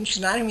working,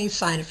 she's not having any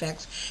side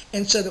effects,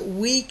 and so that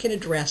we can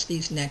address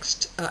these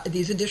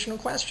additional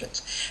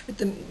questions.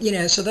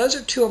 So those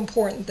are 2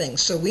 important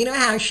things. So we know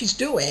how she's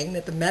doing,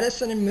 that the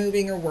medicine and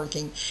moving are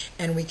working,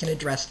 and we can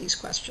address these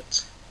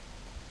questions.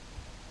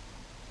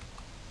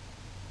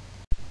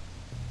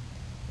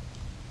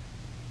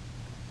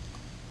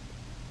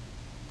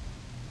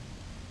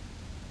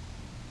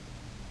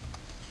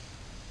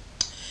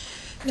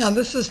 Now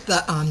this is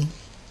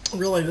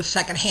really the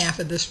second half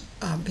of this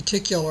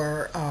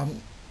particular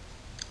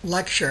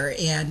lecture,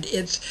 and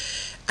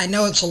I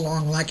know it's a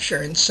long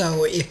lecture, and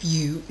so if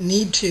you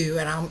need to,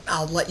 and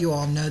I'll let you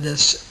all know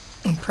this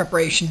in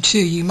preparation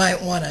too, you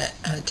might want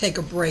to take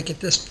a break at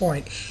this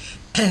point.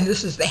 And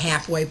this is the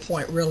halfway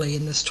point really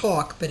in this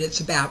talk, but it's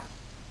about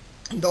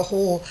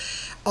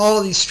all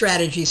of these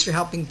strategies for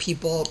helping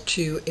people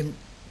to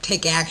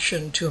take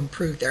action to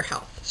improve their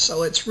health.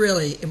 So it's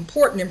really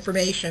important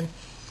information,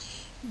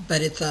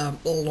 but it's a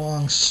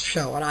long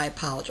show, and I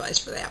apologize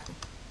for that.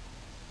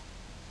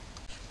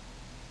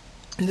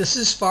 And this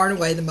is far and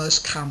away the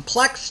most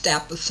complex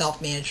step of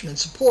self-management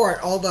support,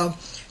 although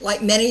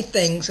like many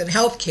things in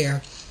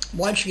healthcare,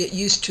 once you get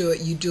used to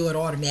it, you do it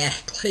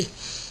automatically,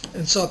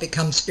 and so it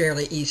becomes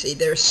fairly easy.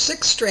 There are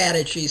 6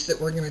 strategies that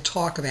we're going to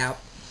talk about.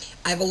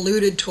 I've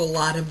alluded to a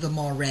lot of them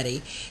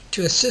already,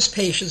 to assist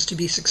patients to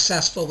be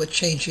successful with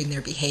changing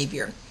their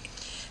behavior.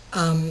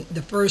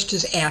 The first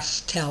is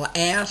ask, tell,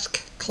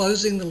 ask,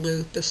 closing the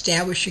loop,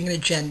 establishing an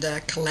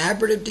agenda,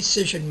 collaborative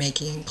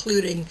decision-making,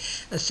 including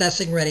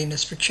assessing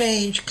readiness for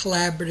change,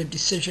 collaborative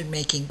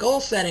decision-making,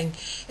 goal setting,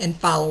 and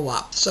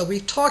follow-up. So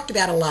we've talked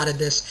about a lot of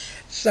this,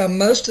 so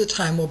most of the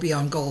time we'll be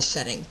on goal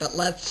setting, but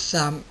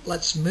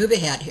let's move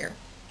ahead here.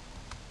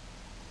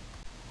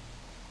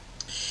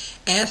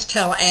 Ask,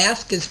 tell,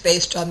 ask is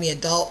based on the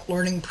adult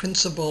learning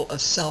principle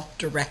of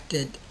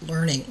self-directed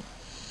learning.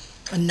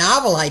 A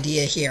novel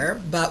idea here,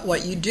 but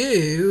what you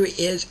do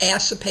is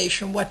ask the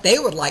patient what they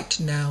would like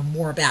to know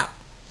more about.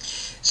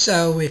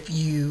 So if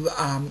you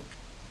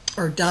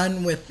are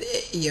done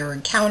with your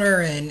encounter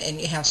and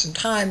you have some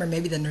time, or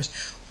maybe the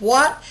nurse,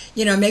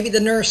 maybe the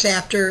nurse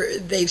after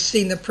they've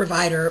seen the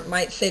provider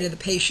might say to the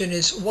patient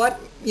is,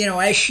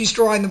 as she's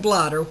drawing the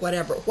blood or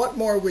whatever, what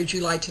more would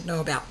you like to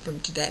know about from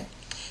today?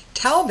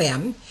 Tell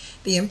them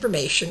the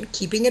information,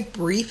 keeping it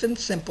brief and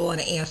simple,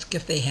 and ask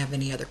if they have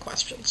any other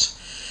questions.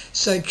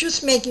 So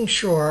just making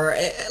sure,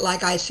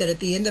 like I said at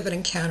the end of an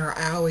encounter,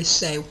 I always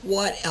say,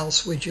 what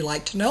else would you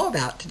like to know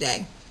about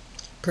today?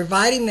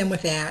 Providing them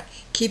with that,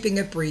 keeping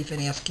it brief,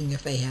 and asking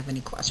if they have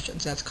any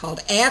questions. That's called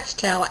ask,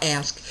 tell,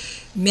 ask.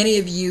 Many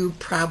of you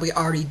probably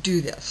already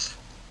do this.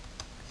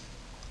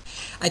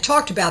 I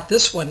talked about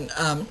this one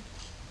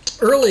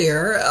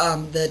earlier,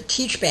 the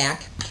teach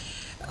back.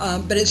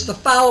 But it's the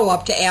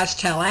follow-up to ask,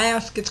 tell,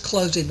 ask. It's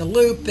closing the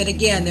loop. And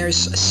again,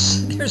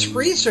 there's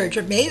research,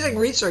 amazing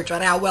research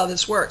on how well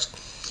this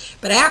works.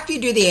 But after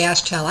you do the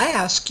ask, tell,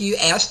 ask, you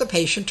ask the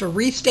patient to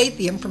restate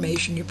the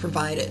information you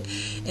provided.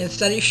 And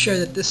studies show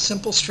that this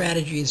simple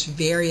strategy is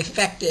very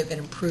effective in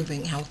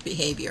improving health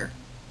behavior.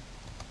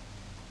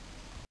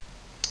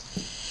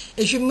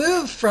 As you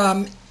move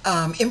from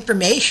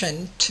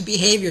information to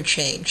behavior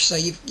change, so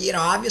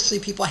obviously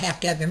people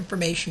have to have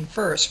information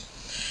first.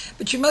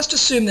 But you must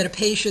assume that a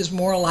patient is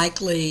more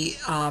likely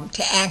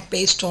to act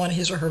based on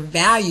his or her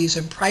values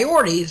and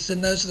priorities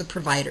than those of the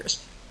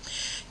providers.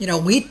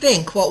 We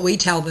think what we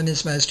tell them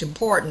is most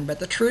important, but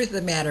the truth of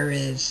the matter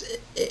is,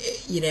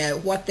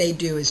 what they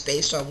do is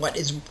based on what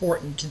is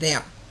important to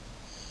them.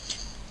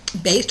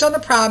 Based on the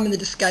problem and the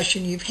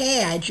discussion you've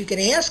had, you can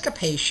ask a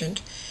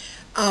patient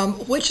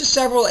which of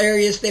several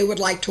areas they would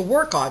like to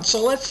work on.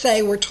 So let's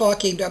say we're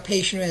talking to a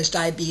patient who has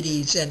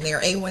diabetes and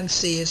their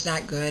A1C is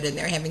not good and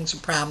they're having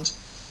some problems.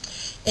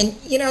 And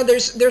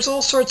there's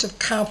all sorts of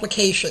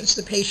complications.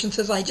 The patient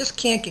says, I just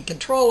can't get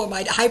control of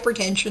my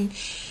hypertension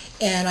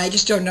and I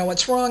just don't know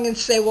what's wrong. And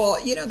say, well,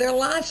 there are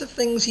lots of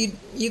things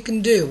you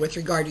can do with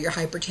regard to your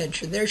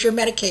hypertension. There's your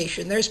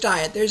medication, there's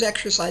diet, there's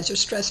exercise,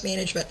 there's stress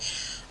management.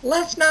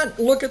 Let's not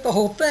look at the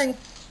whole thing.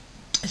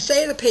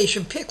 Say to the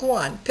patient, pick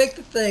one, pick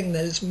the thing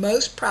that is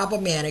most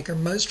problematic or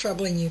most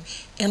troubling you,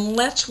 and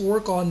let's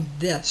work on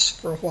this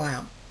for a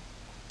while.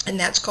 And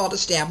that's called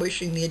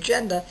establishing the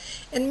agenda,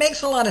 and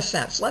makes a lot of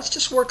sense. Let's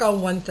just work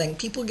on one thing.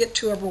 People get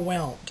too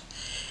overwhelmed.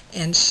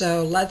 And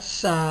so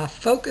let's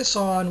focus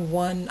on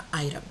one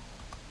item.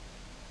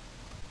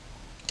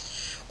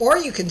 Or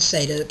you can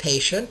say to the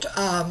patient,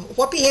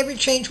 what behavior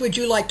change would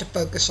you like to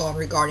focus on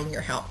regarding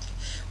your health?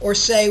 Or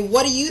say,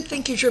 what do you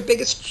think is your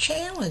biggest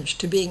challenge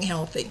to being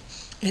healthy?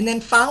 And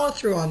then follow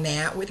through on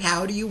that with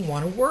how do you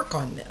want to work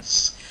on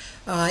this?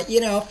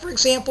 For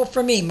example,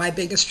 for me, my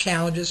biggest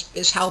challenge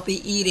is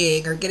healthy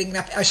eating or getting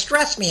enough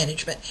stress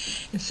management.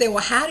 And say,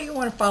 well, how do you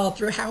want to follow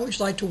through? How would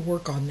you like to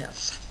work on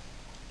this?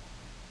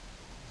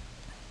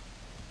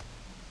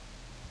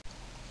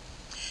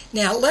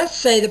 Now, let's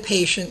say the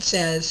patient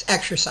says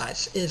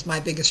exercise is my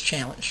biggest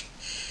challenge.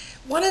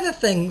 One of the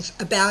things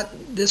about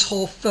this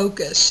whole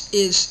focus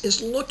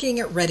is looking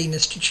at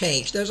readiness to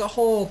change. There's a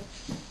whole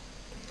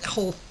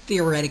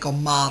theoretical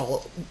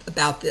model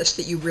about this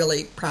that you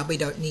really probably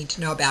don't need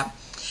to know about.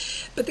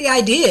 But the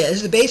idea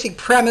is, the basic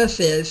premise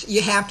is,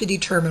 you have to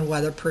determine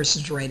whether a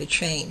person's ready to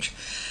change.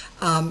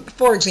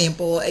 For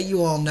example,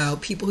 you all know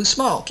people who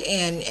smoke,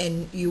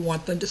 and you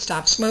want them to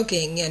stop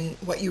smoking, and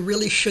what you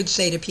really should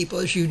say to people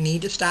is, you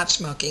need to stop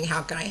smoking.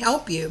 How can I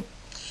help you?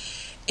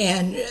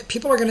 And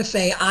people are going to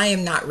say, I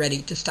am not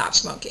ready to stop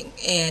smoking.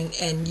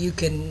 And you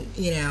can,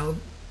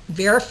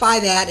 verify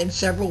that in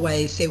several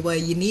ways. Say, well,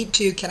 you need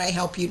to. Can I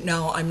help you?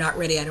 No, I'm not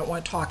ready. I don't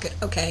want to talk it.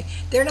 Okay,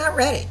 they're not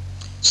ready.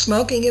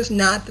 Smoking is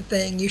not the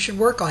thing you should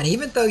work on,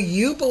 even though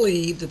you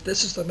believe that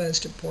this is the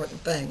most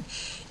important thing.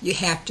 You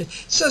have to,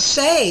 so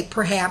say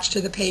perhaps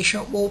to the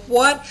patient, well,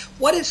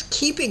 what is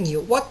keeping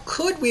you? What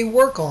could we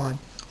work on?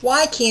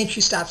 Why can't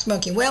you stop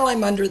smoking? Well,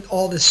 I'm under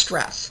all this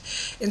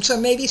stress. And so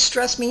maybe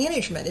stress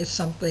management is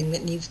something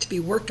that needs to be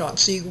worked on.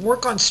 So you can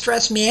work on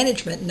stress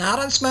management, not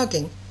on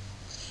smoking.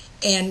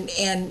 And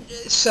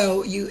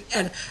so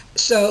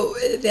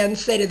then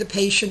say to the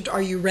patient,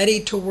 are you ready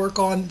to work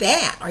on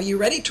that? Are you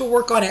ready to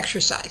work on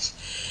exercise?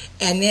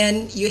 And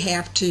then you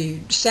have to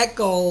set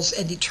goals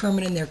and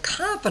determine their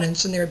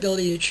confidence and their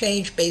ability to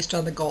change based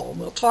on the goal. And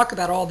we'll talk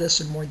about all this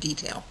in more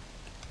detail.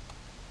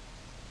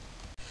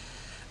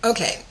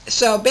 Okay,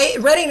 so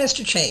readiness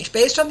to change.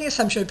 Based on the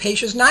assumption a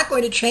patient is not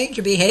going to change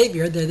a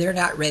behavior, they're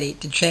not ready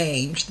to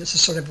change. This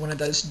is sort of one of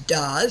those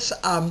does.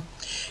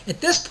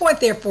 At this point,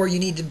 therefore, you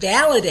need to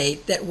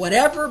validate that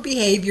whatever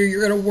behavior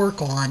you're going to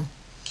work on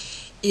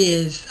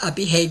is a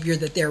behavior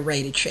that they're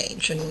ready to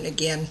change. And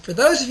again, for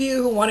those of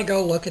you who want to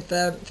go look at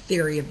the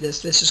theory of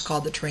this is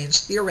called the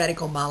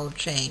trans-theoretical model of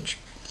change.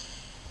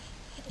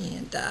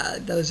 And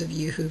those of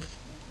you who've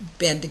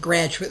been to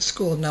graduate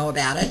school know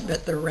about it,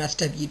 but the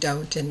rest of you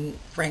don't, and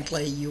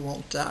frankly,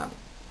 you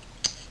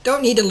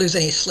don't need to lose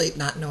any sleep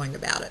not knowing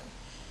about it.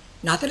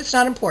 Not that it's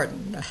not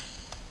important.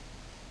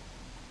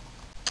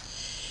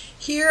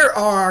 Here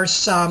are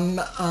some,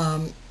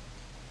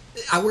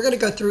 we're going to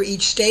go through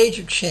each stage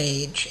of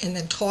change and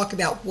then talk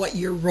about what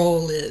your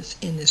role is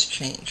in this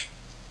change.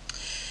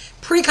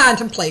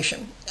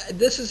 Pre-contemplation.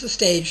 This is the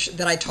stage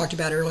that I talked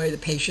about earlier. The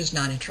patient is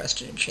not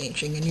interested in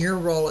changing, and your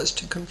role is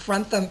to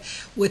confront them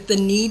with the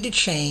need to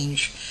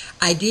change,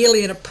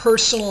 ideally in a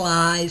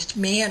personalized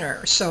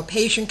manner. So a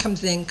patient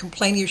comes in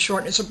complaining of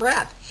shortness of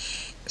breath.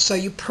 So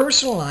you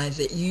personalize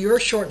it. Your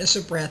shortness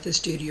of breath is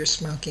due to your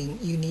smoking.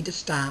 You need to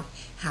stop.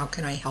 How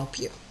can I help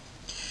you?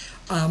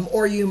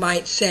 Or you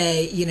might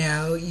say,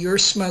 you're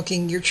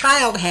smoking, your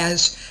child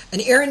has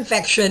an ear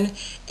infection,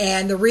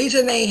 and the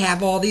reason they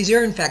have all these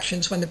ear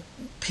infections when the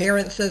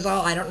parent says,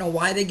 oh, I don't know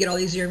why they get all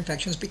these ear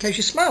infections, because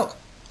you smoke.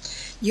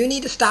 You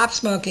need to stop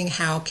smoking.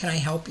 How can I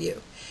help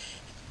you?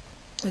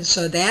 And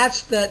so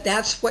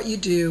that's what you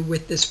do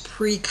with this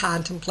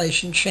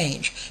pre-contemplation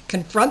change.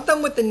 Confront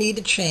them with the need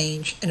to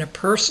change in a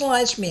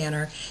personalized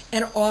manner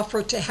and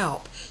offer to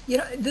help.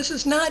 This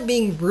is not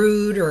being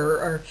rude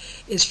or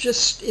it's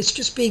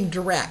just being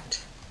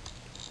direct.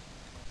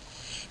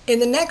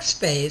 In the next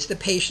phase, the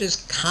patient is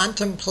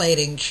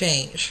contemplating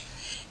change.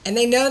 And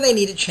they know they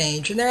need to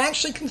change, and they're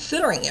actually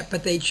considering it,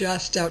 but they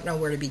just don't know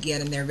where to begin,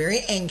 and they're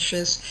very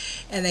anxious,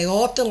 and they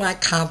often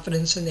lack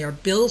confidence in their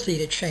ability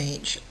to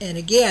change. And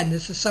again,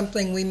 this is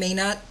something we may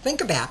not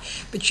think about,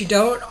 but you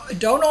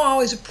don't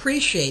always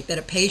appreciate that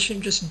a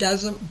patient just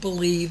doesn't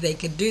believe they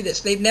can do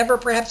this. They've never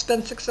perhaps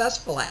been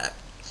successful at it.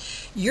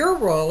 Your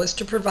role is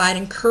to provide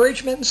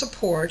encouragement and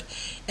support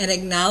and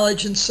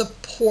acknowledge and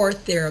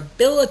support their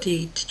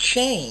ability to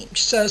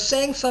change. So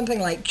saying something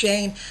like,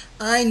 Jane,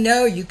 I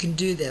know you can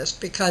do this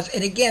because,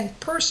 and again,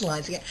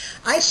 personalizing it,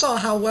 I saw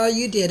how well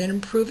you did in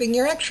improving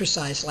your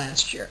exercise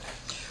last year.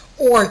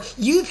 Or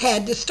you've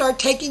had to start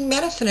taking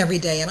medicine every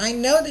day, and I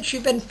know that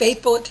you've been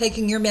faithful at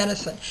taking your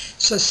medicine.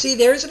 So see,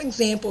 there's an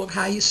example of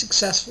how you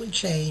successfully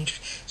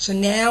changed. So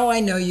now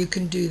I know you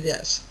can do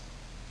this.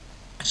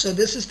 So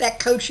this is that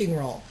coaching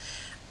role.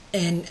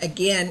 And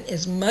again,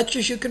 as much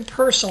as you can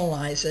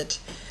personalize it,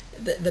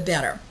 the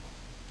better.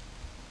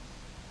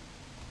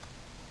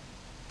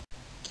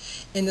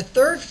 In the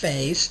third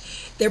phase,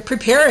 they're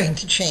preparing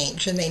to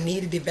change and they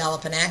need to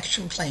develop an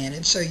action plan.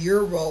 And so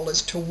your role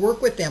is to work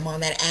with them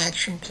on that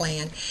action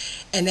plan,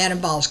 and that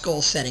involves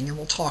goal setting, and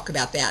we'll talk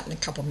about that in a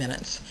couple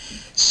minutes.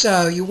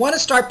 So you want to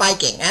start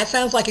biking. That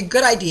sounds like a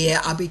good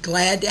idea. I'll be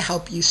glad to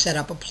help you set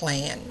up a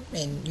plan,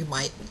 and you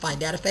might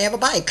find out if they have a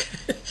bike.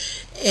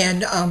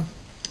 And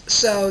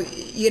so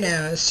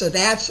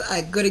that's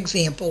a good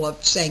example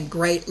of saying,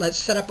 great, let's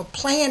set up a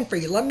plan for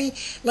you. Let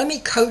me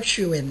coach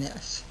you in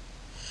this.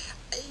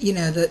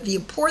 The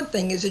important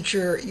thing is that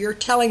you're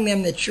telling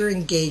them that you're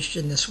engaged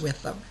in this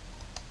with them.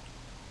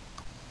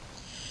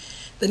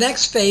 The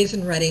next phase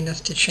in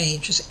readiness to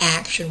change is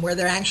action, where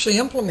they're actually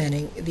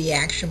implementing the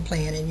action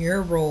plan, and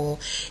your role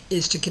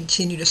is to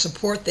continue to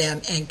support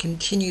them and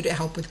continue to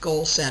help with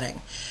goal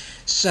setting.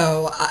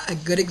 So a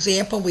good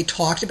example, we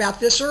talked about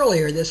this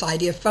earlier, this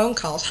idea of phone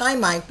calls. Hi,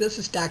 Mike, this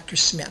is Dr.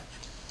 Smith.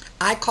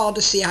 I called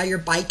to see how your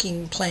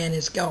biking plan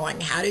is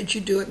going. How did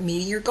you do at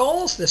meeting your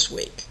goals this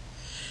week?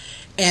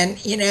 And,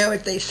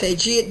 if they say,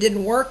 gee, it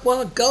didn't work,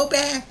 well, go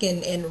back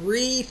and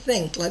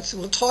rethink.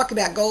 We'll talk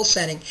about goal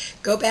setting.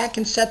 Go back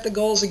and set the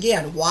goals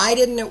again. Why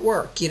didn't it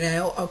work?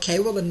 Okay,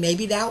 well, then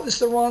maybe that was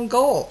the wrong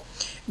goal.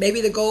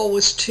 Maybe the goal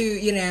was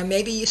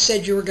maybe you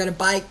said you were going to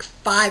bike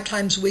 5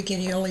 times a week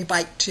and you only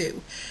bike 2.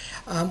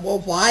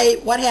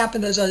 What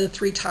happened those other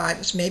 3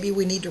 times? Maybe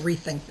we need to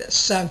rethink this.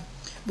 So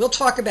We'll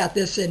talk about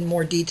this in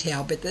more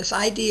detail, but this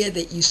idea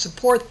that you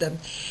support them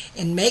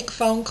and make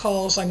phone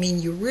calls, I mean,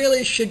 you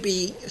really should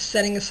be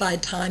setting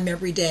aside time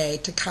every day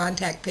to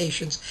contact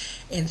patients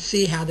and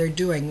see how they're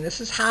doing. This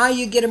is how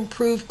you get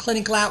improved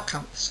clinical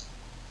outcomes.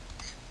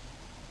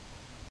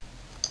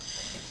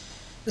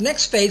 The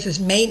next phase is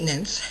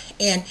maintenance,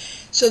 and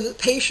so the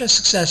patient has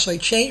successfully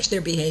changed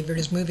their behavior and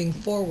is moving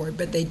forward,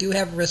 but they do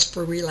have risk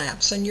for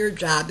relapse, and your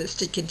job is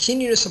to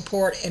continue to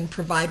support and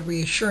provide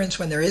reassurance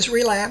when there is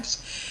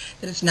relapse,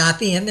 that it's not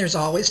the end, there's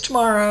always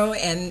tomorrow,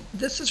 and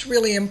this is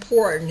really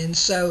important. And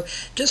so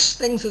just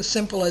things as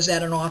simple as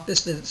at an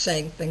office visit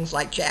saying things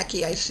like,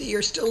 Jackie, I see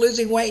you're still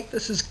losing weight,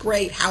 this is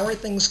great, how are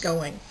things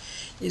going,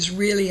 is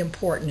really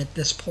important at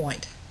this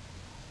point.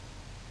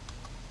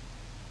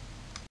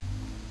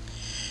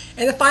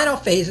 And the final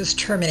phase is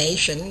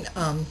termination.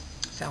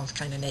 Sounds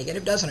kind of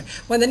negative, doesn't it?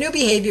 When the new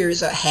behavior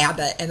is a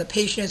habit and the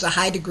patient has a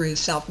high degree of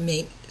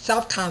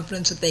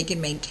self-confidence that they can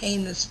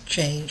maintain this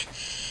change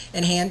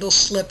and handle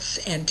slips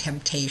and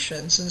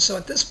temptations. And so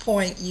at this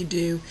point you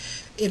do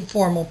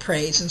informal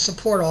praise and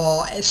support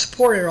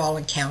at all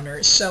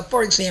encounters. So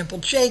for example,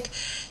 Jake,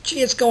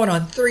 gee, it's going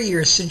on 3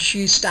 years since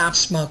you stopped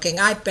smoking.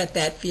 I bet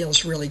that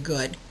feels really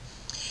good.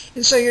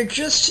 And so you're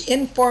just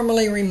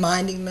informally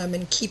reminding them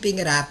and keeping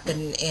it up,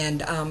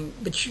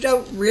 but you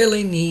don't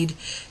really need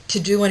to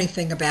do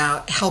anything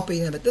about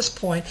helping them at this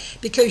point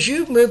because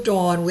you've moved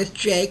on with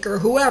Jake or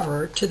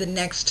whoever to the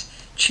next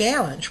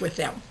challenge with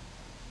them.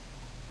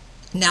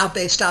 Now if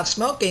they stop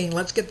smoking,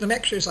 let's get them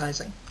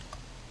exercising.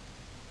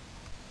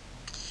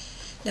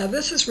 Now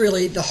this is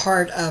really the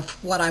heart of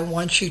what I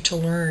want you to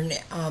learn.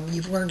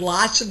 You've learned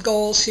lots of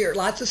goals here,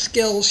 lots of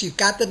skills. You've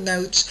got the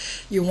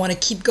notes. You want to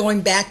keep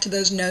going back to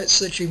those notes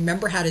so that you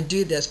remember how to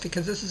do this,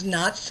 because this is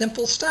not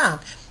simple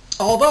stuff.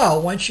 Although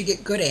once you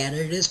get good at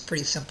it, it is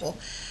pretty simple.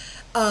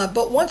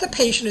 But once a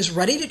patient is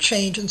ready to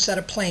change and set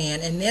a plan,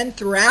 and then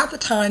throughout the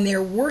time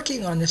they're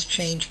working on this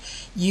change,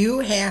 you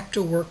have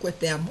to work with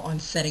them on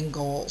setting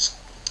goals.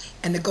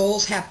 And the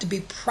goals have to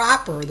be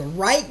proper, the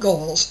right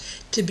goals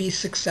to be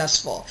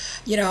successful.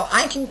 You know,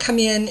 I can come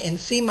in and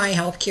see my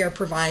healthcare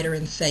provider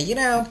and say, you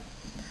know,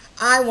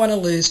 I want to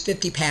lose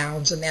 50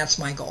 pounds and that's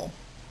my goal.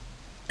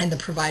 And the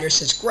provider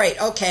says, great,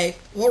 okay,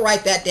 we'll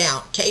write that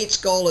down. Kate's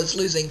goal is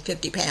losing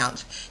 50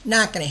 pounds.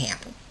 Not going to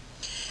happen.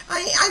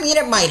 I mean,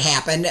 it might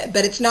happen,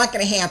 but it's not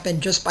going to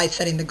happen just by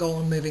setting the goal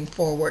and moving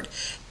forward.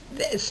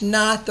 It's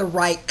not the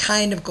right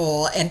kind of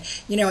goal, and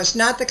you know, it's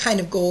not the kind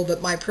of goal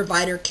that my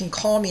provider can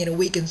call me in a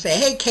week and say,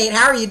 hey Kate,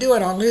 how are you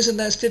doing on losing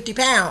those 50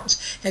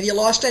 pounds? Have you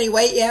lost any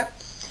weight yet?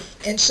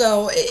 And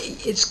so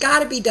it's got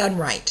to be done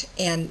right,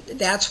 and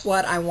that's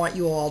what I want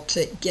you all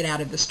to get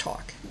out of this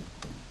talk.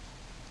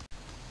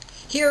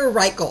 Here are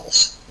right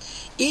goals.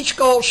 Each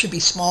goal should be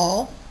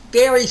small,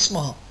 very,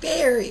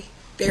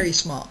 very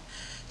small,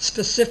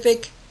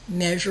 specific,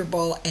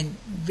 measurable, and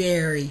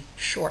very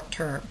short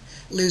term.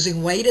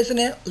 Losing weight isn't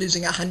it?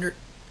 Losing 100,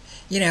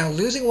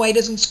 losing weight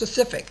isn't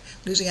specific.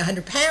 Losing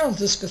 100 pounds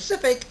is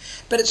specific,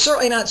 but it's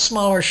certainly not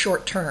small or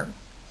short term.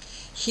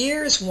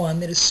 Here's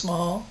one that is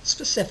small,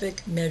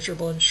 specific,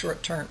 measurable, and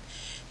short term.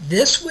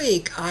 This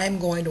week, I'm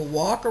going to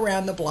walk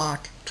around the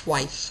block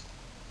twice.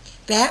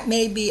 That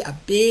may be a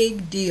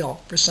big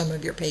deal for some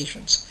of your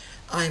patients.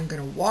 I'm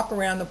going to walk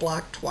around the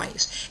block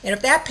twice. And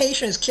if that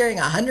patient is carrying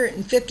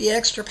 150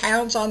 extra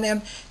pounds on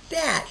them,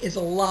 that is a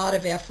lot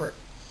of effort.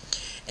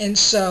 And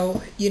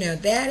so,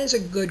 that is a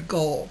good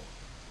goal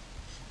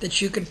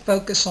that you can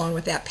focus on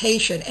with that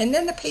patient. And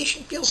then the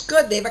patient feels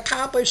good. They've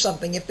accomplished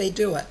something if they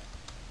do it.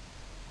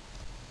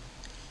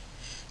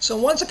 So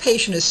once a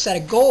patient has set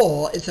a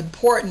goal, it's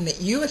important that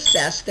you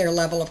assess their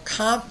level of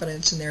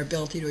confidence in their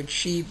ability to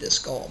achieve this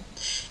goal.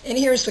 And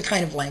here's the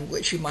kind of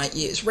language you might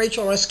use.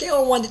 Rachel, on a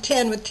scale of 1 to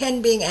 10, with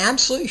 10 being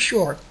absolutely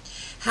sure,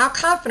 how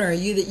confident are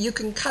you that you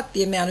can cut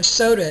the amount of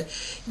soda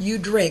you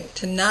drink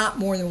to not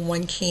more than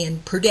 1 can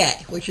per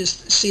day? Which is,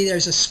 see,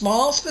 there's a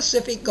small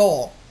specific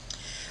goal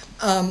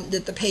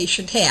that the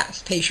patient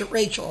has, patient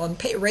Rachel.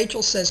 And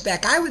Rachel says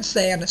back, I would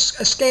say on a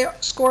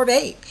score of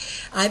 8,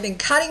 I've been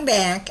cutting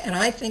back and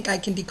I think I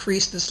can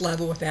decrease this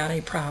level without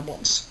any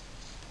problems.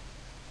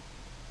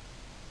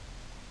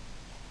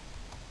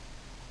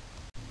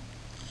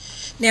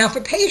 Now, if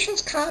a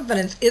patient's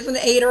confidence is an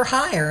 8 or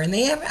higher,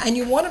 and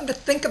you want them to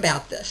think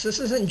about this. This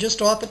isn't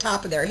just off the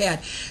top of their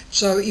head.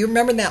 So you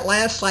remember in that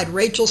last slide,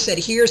 Rachel said,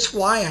 here's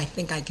why I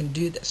think I can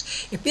do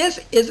this. If this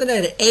isn't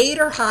an 8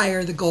 or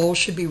higher, the goal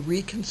should be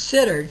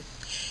reconsidered.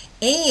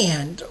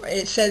 And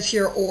it says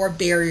here, or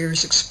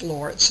barriers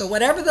explored. So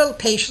whatever the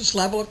patient's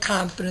level of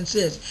confidence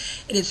is,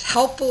 it is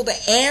helpful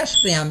to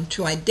ask them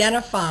to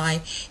identify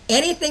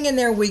anything in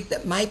their week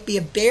that might be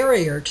a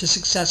barrier to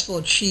successful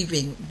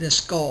achieving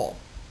this goal.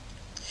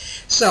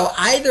 So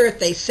either if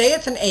they say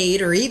it's an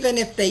 8, or even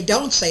if they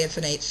don't say it's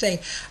an 8,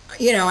 say,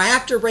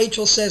 after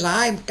Rachel says,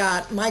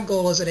 my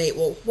goal is an 8,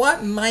 well,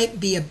 what might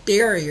be a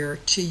barrier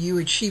to you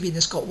achieving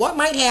this goal? What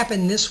might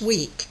happen this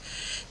week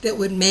that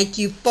would make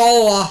you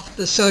fall off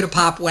the soda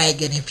pop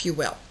wagon, if you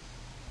will?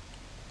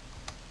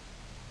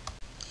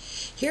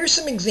 Here's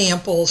some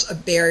examples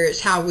of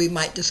barriers, how we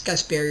might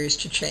discuss barriers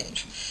to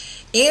change.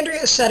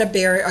 Andrea set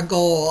a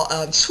goal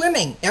of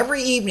swimming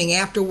every evening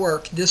after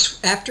work,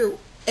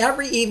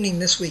 every evening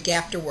this week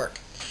after work.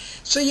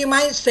 So you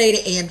might say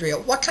to Andrea,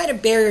 what kind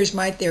of barriers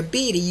might there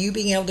be to you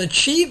being able to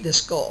achieve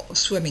this goal of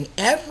swimming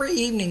every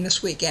evening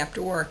this week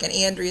after work? And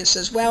Andrea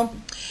says, well,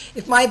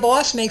 if my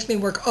boss makes me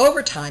work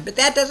overtime, but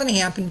that doesn't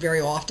happen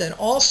very often.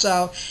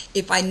 Also,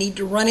 if I need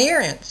to run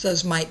errands,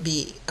 those might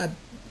be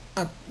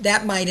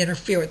that might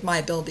interfere with my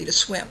ability to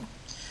swim.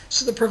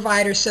 So the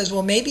provider says,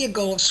 well, maybe a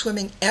goal of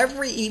swimming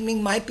every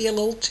evening might be a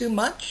little too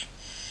much.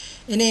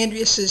 And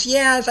Andrea says,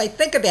 yeah, as I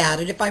think about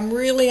it, if I'm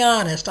really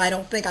honest, I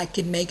don't think I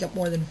could make it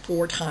more than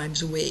 4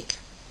 times a week.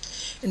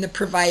 And the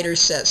provider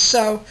says,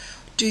 so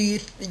do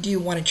you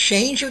want to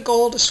change your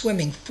goal to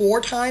swimming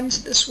 4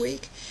 times this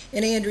week?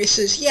 And Andrea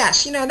says,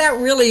 yes, that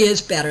really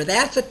is better.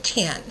 That's a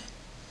 10.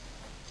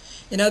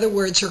 In other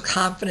words, her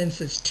confidence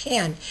is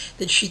 10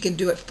 that she can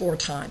do it 4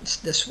 times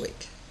this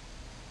week.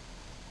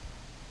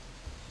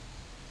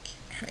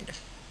 I'm trying to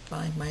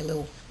find my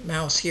little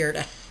mouse here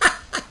to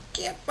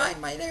can't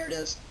find there it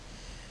is.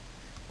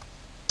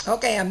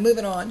 Okay, I'm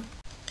moving on.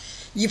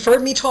 You've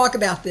heard me talk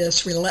about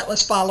this,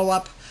 relentless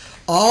follow-up.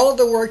 All of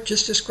the work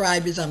just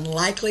described is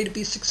unlikely to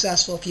be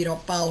successful if you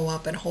don't follow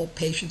up and hold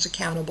patients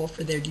accountable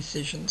for their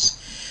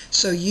decisions.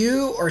 So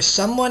you or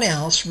someone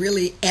else,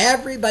 really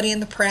everybody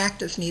in the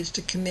practice needs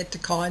to commit to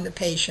calling the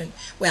patient.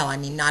 Well, I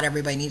mean, not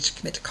everybody needs to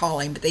commit to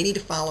calling, but they need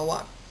to follow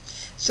up.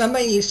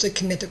 Somebody needs to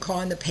commit to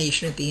calling the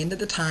patient at the end of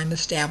the time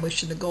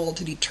established in the goal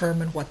to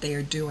determine what they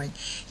are doing.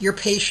 Your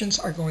patients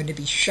are going to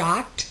be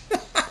shocked,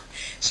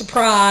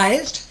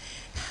 surprised,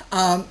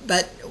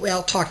 but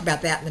we'll talk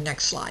about that in the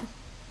next slide.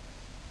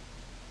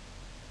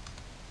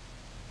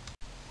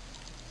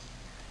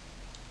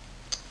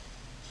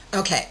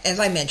 Okay, as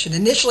I mentioned,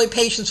 initially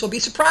patients will be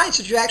surprised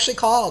that you actually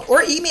called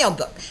or emailed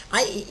them.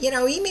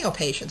 Email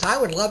patients. I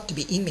would love to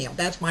be emailed.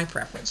 That's my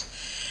preference.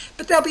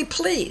 But they'll be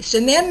pleased,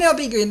 and then they'll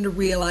begin to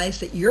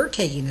realize that you're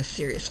taking this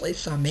seriously,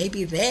 so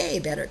maybe they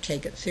better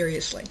take it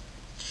seriously.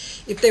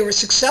 If they were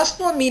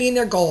successful in meeting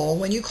their goal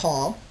when you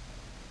call,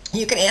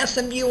 you can ask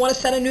them, do you want to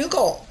set a new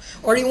goal?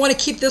 Or do you want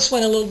to keep this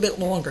one a little bit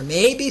longer?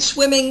 Maybe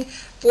swimming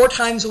 4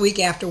 times a week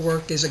after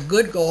work is a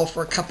good goal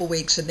for a couple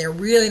weeks, and they're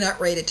really not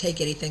ready to take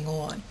anything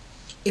on.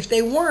 If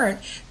they weren't,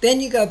 then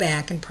you go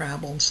back and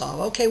problem solve.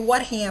 Okay,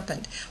 what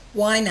happened?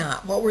 Why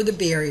not? What were the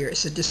barriers?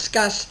 So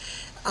discuss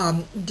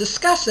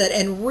it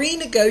and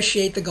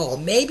renegotiate the goal.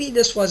 Maybe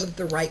this wasn't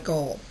the right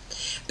goal.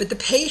 But the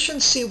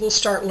patient will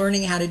start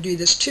learning how to do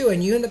this too,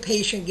 and you and the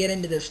patient get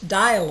into this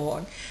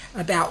dialogue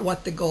about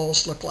what the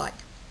goals look like.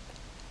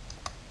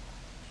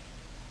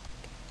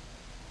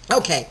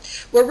 Okay,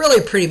 we're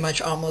really pretty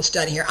much almost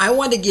done here. I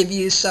want to give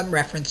you some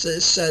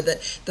references so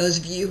that those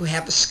of you who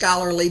have a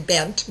scholarly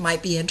bent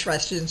might be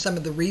interested in some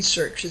of the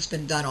research that's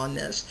been done on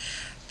this.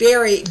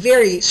 Very,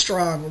 very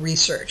strong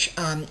research.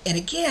 And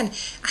again,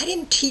 I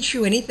didn't teach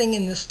you anything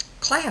in this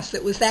class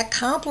that was that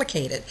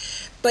complicated,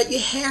 but you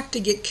have to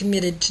get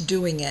committed to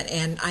doing it.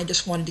 And I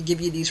just wanted to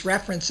give you these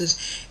references,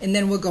 and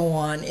then we'll go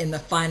on in the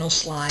final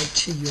slide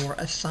to your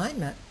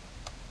assignment.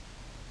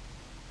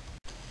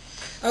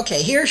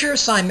 Okay, here's your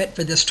assignment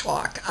for this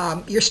talk.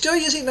 You're still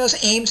using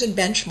those aims and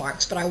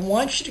benchmarks, but I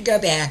want you to go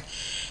back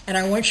and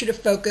I want you to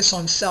focus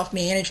on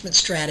self-management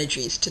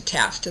strategies to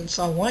test. And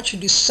so I want you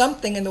to do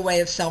something in the way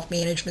of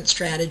self-management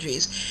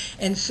strategies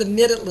and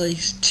submit at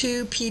least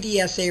 2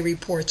 PDSA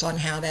reports on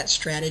how that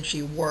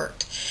strategy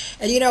worked.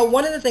 And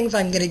one of the things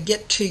I'm going to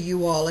get to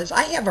you all is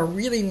I have a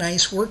really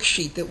nice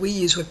worksheet that we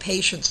use with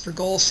patients for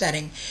goal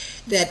setting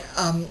that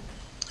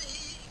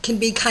can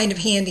be kind of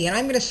handy, and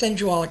I'm going to send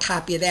you all a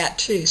copy of that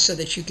too so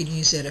that you can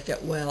use it if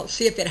it will.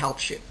 See if it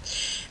helps you.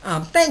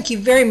 Thank you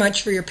very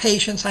much for your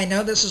patience. I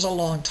know this is a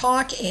long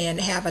talk, and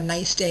have a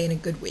nice day and a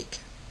good week.